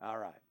 All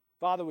right.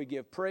 Father, we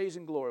give praise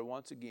and glory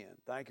once again.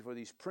 Thank you for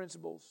these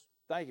principles.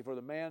 Thank you for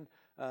the man,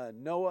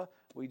 Noah.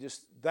 We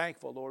just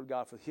thankful, Lord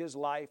God, for his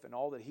life and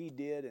all that he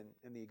did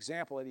and the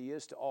example that he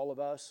is to all of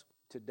us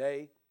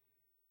today.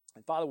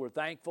 And Father, we're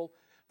thankful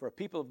for a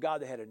people of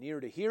God that had an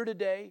ear to hear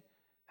today.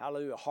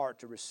 Hallelujah, a heart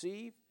to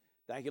receive.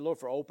 Thank you, Lord,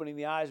 for opening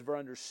the eyes of our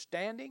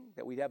understanding,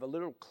 that we'd have a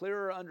little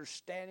clearer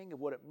understanding of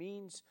what it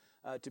means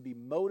to be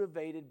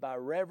motivated by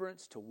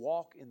reverence, to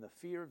walk in the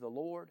fear of the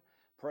Lord.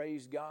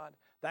 Praise God.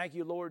 Thank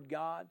you, Lord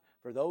God,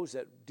 for those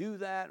that do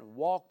that and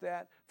walk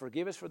that.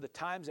 Forgive us for the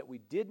times that we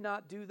did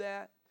not do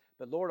that.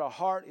 But Lord, our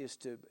heart is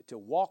to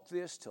walk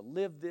this, to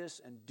live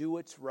this, and do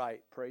what's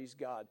right. Praise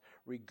God.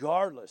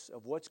 Regardless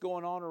of what's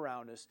going on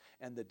around us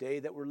and the day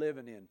that we're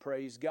living in.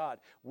 Praise God.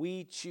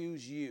 We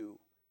choose you.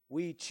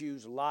 We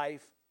choose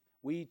life.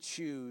 We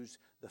choose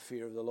the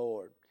fear of the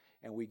Lord.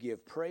 And we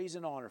give praise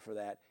and honor for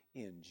that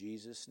in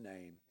Jesus'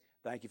 name.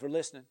 Thank you for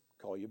listening.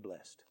 Call you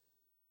blessed.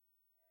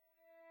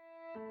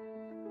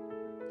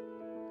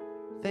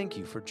 Thank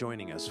you for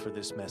joining us for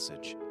this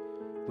message.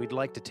 We'd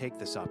like to take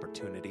this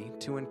opportunity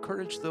to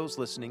encourage those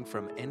listening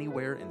from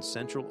anywhere in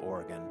Central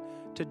Oregon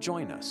to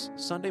join us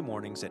Sunday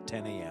mornings at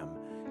 10 a.m.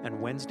 and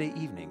Wednesday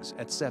evenings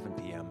at 7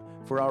 p.m.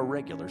 for our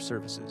regular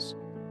services.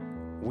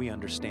 We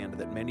understand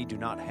that many do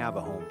not have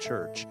a home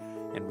church,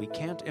 and we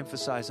can't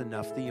emphasize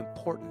enough the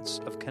importance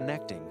of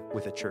connecting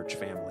with a church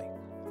family.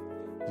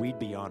 We'd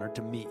be honored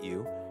to meet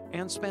you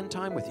and spend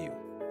time with you,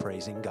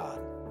 praising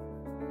God.